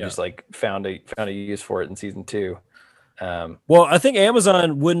 and then they just like found a use for it in season 2. Well, I think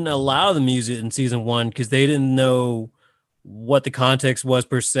Amazon wouldn't allow them to use it in season 1 because they didn't know what the context was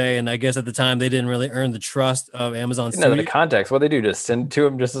per se, and I guess at the time they didn't really earn the trust of Amazon. Know the context. What they do, just send it to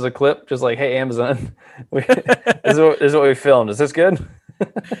him just as a clip, just like, "Hey, Amazon, this is what we filmed. Is this good?"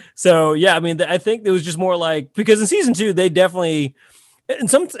 So yeah, I mean, I think it was just more like because in season 2 they definitely in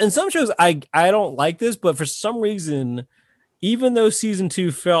some shows I don't like this, but for some reason, even though season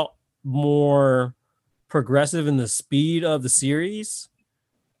 2 felt more progressive in the speed of the series,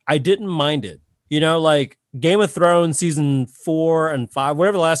 I didn't mind it. Like Game of Thrones season 4 and 5,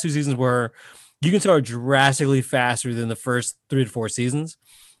 whatever the last 2 seasons were, you can tell are drastically faster than the first 3 to 4 seasons.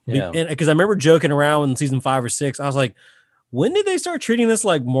 Yeah. Because I remember joking around in season 5 or 6, I was like, when did they start treating this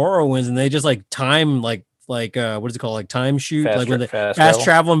like Morrowinds and they just like time what is it called, like time shoot, like when they fast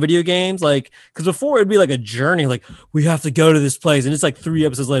travel in video games, like because before it'd be like a journey, like we have to go to this place and it's like 3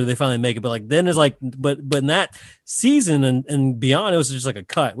 episodes later they finally make it, but like then it's like but in that season and beyond it was just like a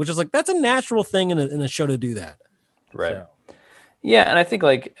cut, which is like that's a natural thing in a show to do that, right? So. Yeah, and I think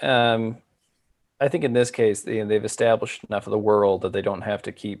like I think in this case they've established enough of the world that they don't have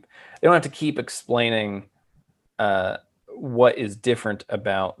to keep explaining what is different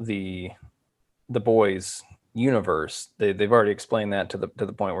about the boys universe. They've already explained that to the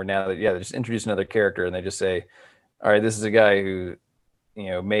point where now that they just introduce another character and they just say, all right, this is a guy who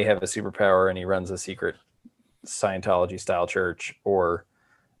may have a superpower and he runs a secret Scientology style church. Or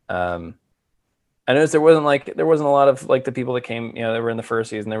I noticed there wasn't a lot of like the people that came that were in the first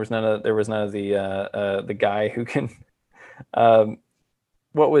season. There was none of the guy who can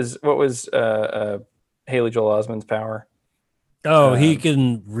what was Haley Joel Osment's power? Oh, he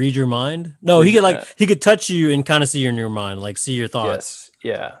can read your mind. No, he could he could touch you and kind of see in your mind, like see your thoughts.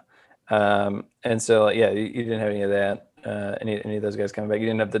 Yes, yeah. And so you didn't have any of that. Any of those guys coming back. You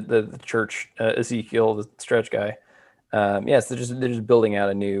didn't have the church Ezekiel, the stretch guy. So they're just building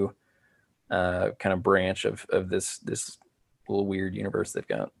out a new kind of branch of this little weird universe they've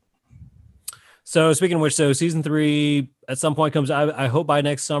got. So speaking of which, so season 3 at some point comes. I hope by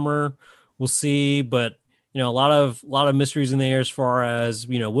next summer we'll see, but. A lot of mysteries in the air as far as,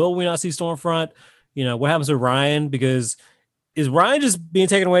 will we not see Stormfront? What happens to Ryan? Because is Ryan just being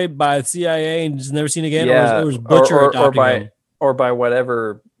taken away by the CIA and just never seen again? Yeah, or is Butcher adopting him? Or by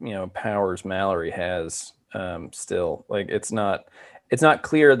whatever, powers Mallory has still. Like, it's not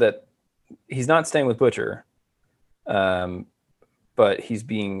clear that he's not staying with Butcher, but he's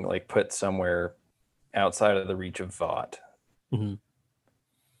being, like, put somewhere outside of the reach of Vought. Mm-hmm.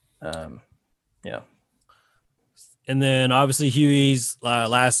 Yeah. And then obviously Huey's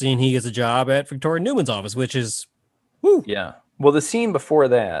last scene, he gets a job at Victoria Newman's office, which is, woo. Yeah. Well, the scene before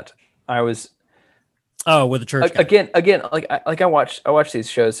that, I was. Oh, with the church guy. Again, I watch these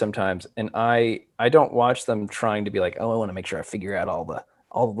shows sometimes, and I don't watch them trying to be like, oh, I want to make sure I figure out all the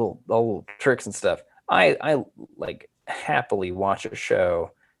little tricks and stuff. I like happily watch a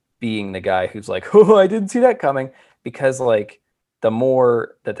show being the guy who's like, oh, I didn't see that coming, because like. The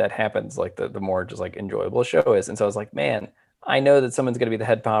more that happens, like the more just like enjoyable a show is. And so I was like, man, I know that someone's going to be the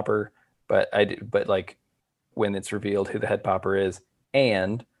head popper, but like when it's revealed who the head popper is,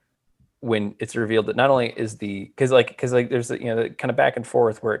 and when it's revealed that not only is because there's the kind of back and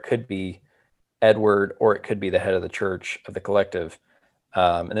forth where it could be Edward or it could be the head of the church of the collective,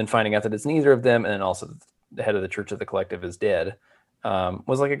 and then finding out that it's neither of them, and then also the head of the church of the collective is dead,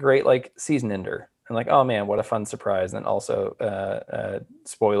 was like a great like season ender. And like, oh man, what a fun surprise. And also,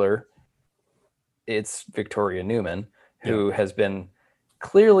 spoiler, it's Victoria Newman, who has been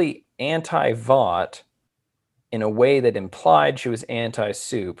clearly anti-Vought in a way that implied she was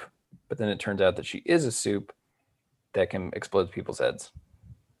anti-soup, but then it turns out that she is a soup that can explode people's heads.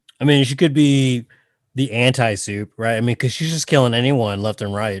 I mean, she could be the anti-soup, right? I mean, because she's just killing anyone left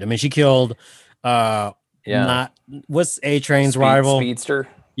and right. I mean, she killed not what's A Train's rival? Speedster.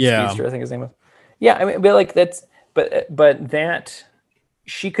 Yeah. Speedster, I think his name was. Yeah, I mean, but like that's but that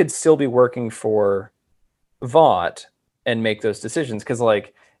she could still be working for Vought and make those decisions, because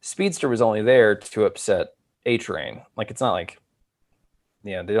like Speedster was only there to upset A Train. Like it's not like,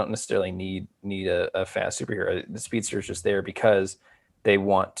 you know, they don't necessarily need a fast superhero. The Speedster is just there because they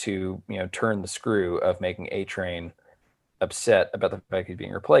want to, you know, turn the screw of making A Train upset about the fact he's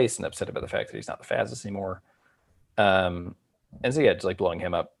being replaced and upset about the fact that he's not the fastest anymore. And so yeah, just like blowing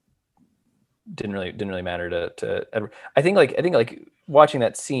him up didn't really matter to Edward. I think like watching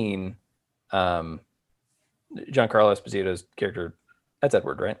that scene, Giancarlo Esposito's character, that's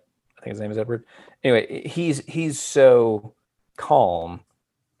Edward, right? I think his name is Edward. Anyway, he's so calm.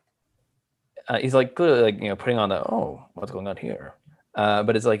 He's like clearly like, you know, putting on the, oh, what's going on here?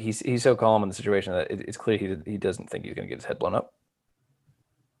 But it's like he's so calm in the situation that it's clear he doesn't think he's going to get his head blown up.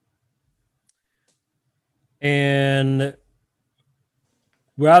 And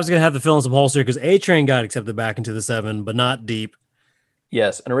we're obviously going to have to fill in some holes here because A Train got accepted back into the 7, but not Deep.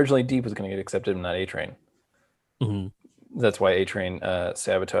 Yes, and originally Deep was going to get accepted, and not A Train. Mm-hmm. That's why A Train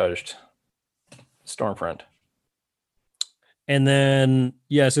sabotaged Stormfront. And then,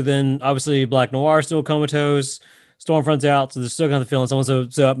 yeah, so then obviously Black Noir still comatose. Stormfront's out, so they're still going to fill in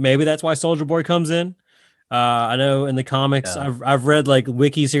someone. So maybe that's why Soldier Boy comes in. I know in the comics, Yeah. I've read like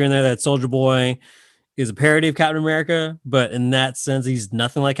wikis here and there that Soldier Boy is a parody of Captain America, but in that sense, he's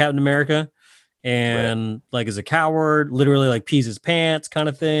nothing like Captain America, and like is a coward, literally like pees his pants kind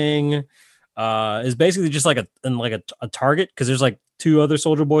of thing. Is basically just like a target because there's like 2 other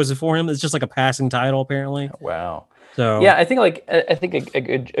Soldier Boys before him. It's just like a passing title apparently. Wow. So yeah, I think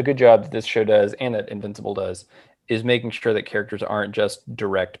a good job that this show does and that Invincible does is making sure that characters aren't just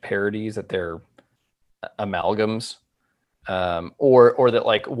direct parodies, that they're amalgams, or that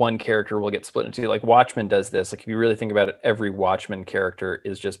like one character will get split into, like Watchmen does this. Like if you really think about it, every Watchmen character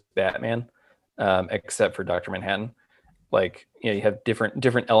is just Batman, except for Dr. Manhattan. Like, you know, you have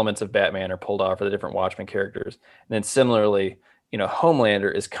different elements of Batman are pulled off for the different Watchmen characters. And then similarly, you know,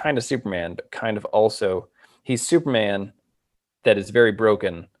 Homelander is kind of Superman, but kind of also he's Superman that is very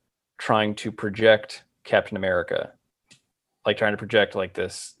broken, trying to project Captain America, like trying to project like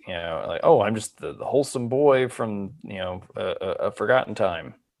this, you know, like, oh, I'm just the wholesome boy from, you know, a forgotten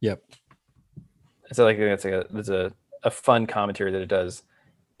time. Yep. So like that's a fun commentary that it does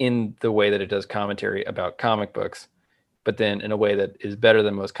in the way that it does commentary about comic books, but then in a way that is better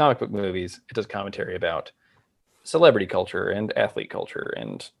than most comic book movies, it does commentary about celebrity culture and athlete culture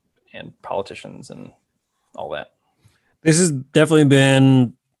and politicians and all that. This has definitely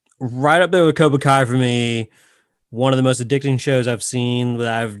been right up there with Cobra Kai for me. One of the most addicting shows I've seen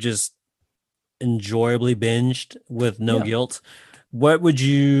that I've just enjoyably binged with no guilt. What would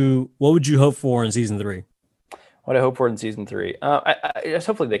you hope for in season 3? What I hope for in season 3, I just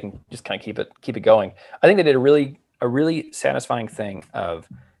hopefully they can just kind of keep it going. I think they did a really satisfying thing of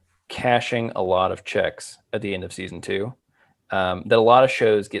cashing a lot of checks at the end of season 2, that a lot of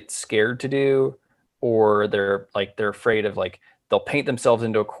shows get scared to do, or they're afraid of, like they'll paint themselves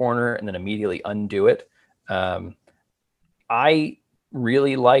into a corner and then immediately undo it. I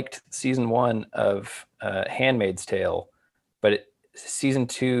really liked season 1 of Handmaid's Tale, but season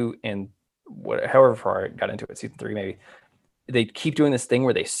 2 and however far I got into it, season 3 maybe, they keep doing this thing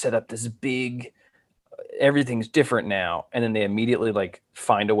where they set up this big, everything's different now, and then they immediately like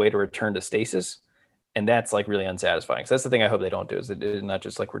find a way to return to stasis, and that's like really unsatisfying. So that's the thing I hope they don't do, is they did not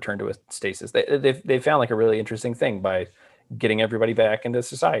just like return to a stasis. They found like a really interesting thing by getting everybody back into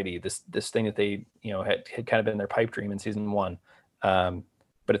society, this thing that they, you know, had kind of been their pipe dream in season 1, but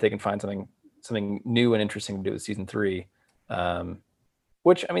if they can find something new and interesting to do with season 3,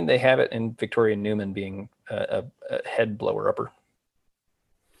 which, I mean, they have it in Victoria Newman being a head blower upper.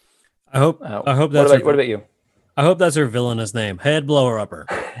 I hope that's what about you? I hope that's her villainous name, Head Blower Upper.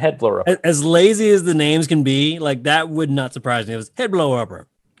 Head blower upper. As lazy as the names can be, like that would not surprise me. It was Head Blower Upper.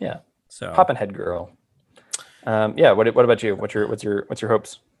 Yeah. So Poppin' Head Girl. Yeah. What about you? What's your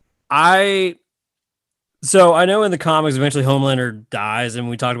hopes? So I know in the comics eventually Homelander dies, and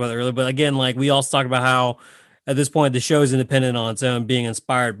we talked about it earlier, but again, like we also talked about how at this point the show is independent on its own, being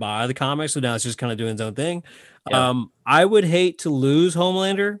inspired by the comics. So now it's just kind of doing its own thing. Yeah. I would hate to lose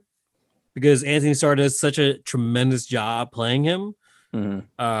Homelander because Anthony Starr does such a tremendous job playing him.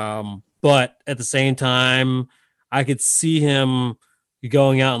 Mm-hmm. But at the same time, I could see him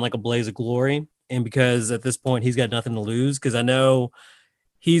going out in like a blaze of glory. And because at this point he's got nothing to lose, because I know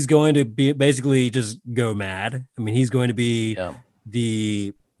he's going to be basically just go mad. I mean, he's going to be Yeah.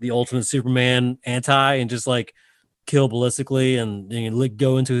 the ultimate Superman anti and just like kill ballistically and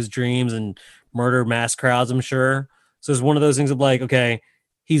go into his dreams and murder mass crowds, I'm sure. So it's one of those things of like, okay,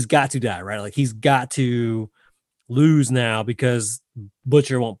 he's got to die, right? Like he's got to lose now because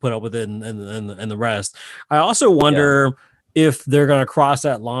Butcher won't put up with it and the rest. I also wonder if they're going to cross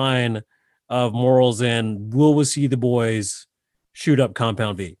that line of morals and will we see the boys shoot up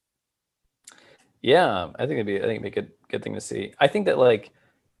Compound V? Yeah, I think it'd be a good thing to see. I think that like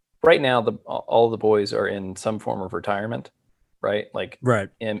right now all the boys are in some form of retirement, right? Like Right.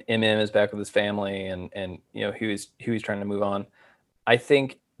 MM is back with his family and you know Huey's trying to move on. I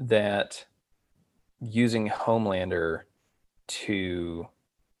think that using Homelander to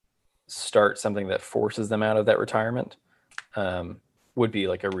start something that forces them out of that retirement would be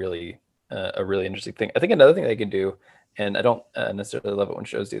like a really interesting thing. I think another thing they could do, and I don't necessarily love it when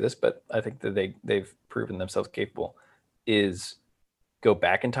shows do this, but I think that they've proven themselves capable, is go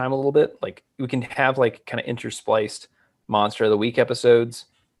back in time a little bit. Like we can have like kind of interspliced Monster of the Week episodes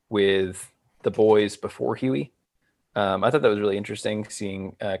with the boys before Huey. I thought that was really interesting,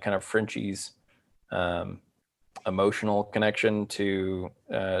 seeing kind of Frenchie's emotional connection to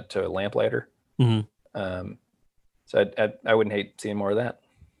Lamplighter. Mm-hmm. So I wouldn't hate seeing more of that.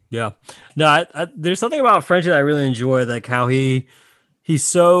 Yeah. No, there's something about Frenchie that I really enjoy, like how he's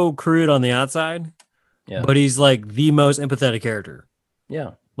so crude on the outside, but he's like the most empathetic character.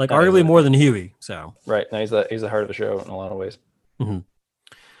 Yeah. Like arguably more than Huey. So right. Now he's the heart of the show in a lot of ways. Mm-hmm.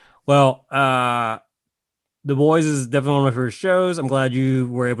 Well, The Boys is definitely one of my favorite shows. I'm glad you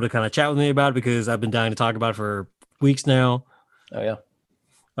were able to kind of chat with me about it because I've been dying to talk about it for weeks now. Oh yeah.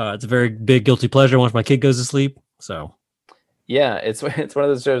 It's a very big guilty pleasure once my kid goes to sleep. So yeah, it's one of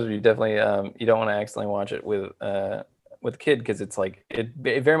those shows where you definitely you don't want to accidentally watch it with a kid, because it's like it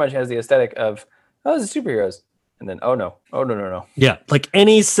very much has the aesthetic of, oh, this is superheroes, and then oh no. Yeah, like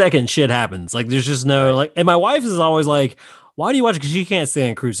any second shit happens. Like there's just no like, and my wife is always like, why do you watch it? Because she can't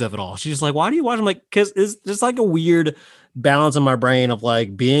stand crude stuff at all. She's just like, why do you watch them? Like, because it's just like a weird balance in my brain of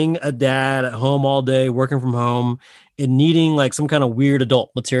like being a dad at home all day, working from home, and needing like some kind of weird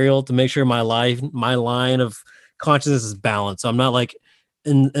adult material to make sure my line of consciousness is balanced. So I'm not like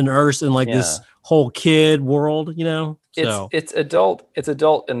immersed in like this whole kid world, you know? So it's adult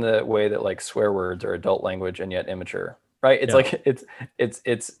in the way that like swear words are adult language and yet immature, right? It's like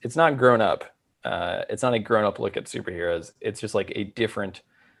it's not grown up. It's not a grown up look at superheroes. It's just like a different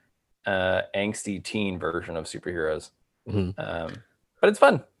angsty teen version of superheroes. Mm-hmm. But it's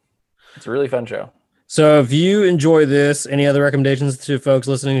fun. It's a really fun show. So if you enjoy this, any other recommendations to folks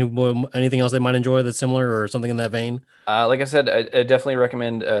listening, anything else they might enjoy that's similar or something in that vein? Like I said, I definitely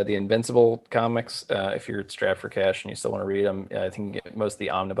recommend the Invincible comics if you're strapped for cash and you still want to read them. I think you can get most of the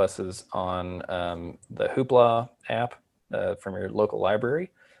omnibuses on the Hoopla app from your local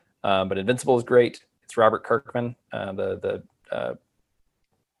library. But Invincible is great. It's Robert Kirkman, the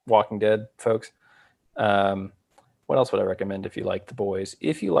Walking Dead folks. What else would I recommend if you like The Boys?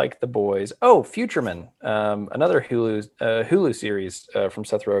 Oh, Futureman, another Hulu series from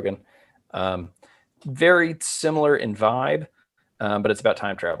Seth Rogen. Very similar in vibe, but it's about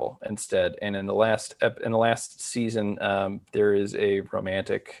time travel instead. And in the last season, there is a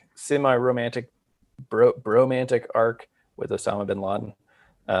semi-romantic bromantic arc with Osama bin Laden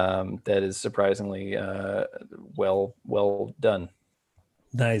that is surprisingly well done.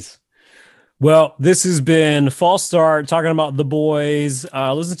 Nice. Well, this has been False Start talking about The Boys.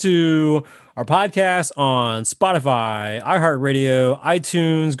 Listen to our podcast on Spotify, iHeartRadio,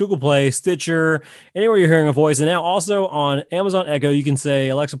 iTunes, Google Play, Stitcher, anywhere you're hearing a voice. And now also on Amazon Echo, you can say,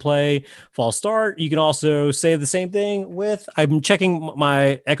 Alexa, play False Start. You can also say the same thing with, I'm checking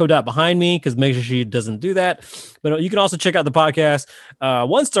my Echo Dot behind me because make sure she doesn't do that. But you can also check out the podcast.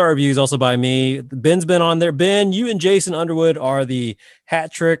 1-star reviews also by me. Ben's been on there. Ben, you and Jason Underwood are the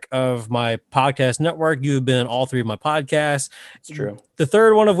hat trick of my podcast network. You've been on all three of my podcasts. It's true. The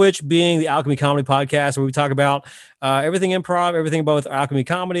third one of which being the Alchemy Comedy Podcast, where we talk about everything improv, everything about Alchemy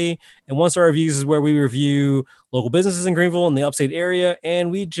Comedy. And 1-star reviews is where we review local businesses in Greenville and the upstate area,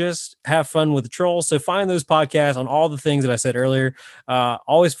 and we just have fun with the trolls. So find those podcasts on all the things that I said earlier.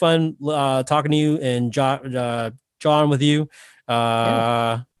 Always fun talking to you and John with you.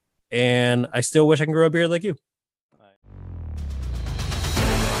 And I still wish I can grow a beard like you.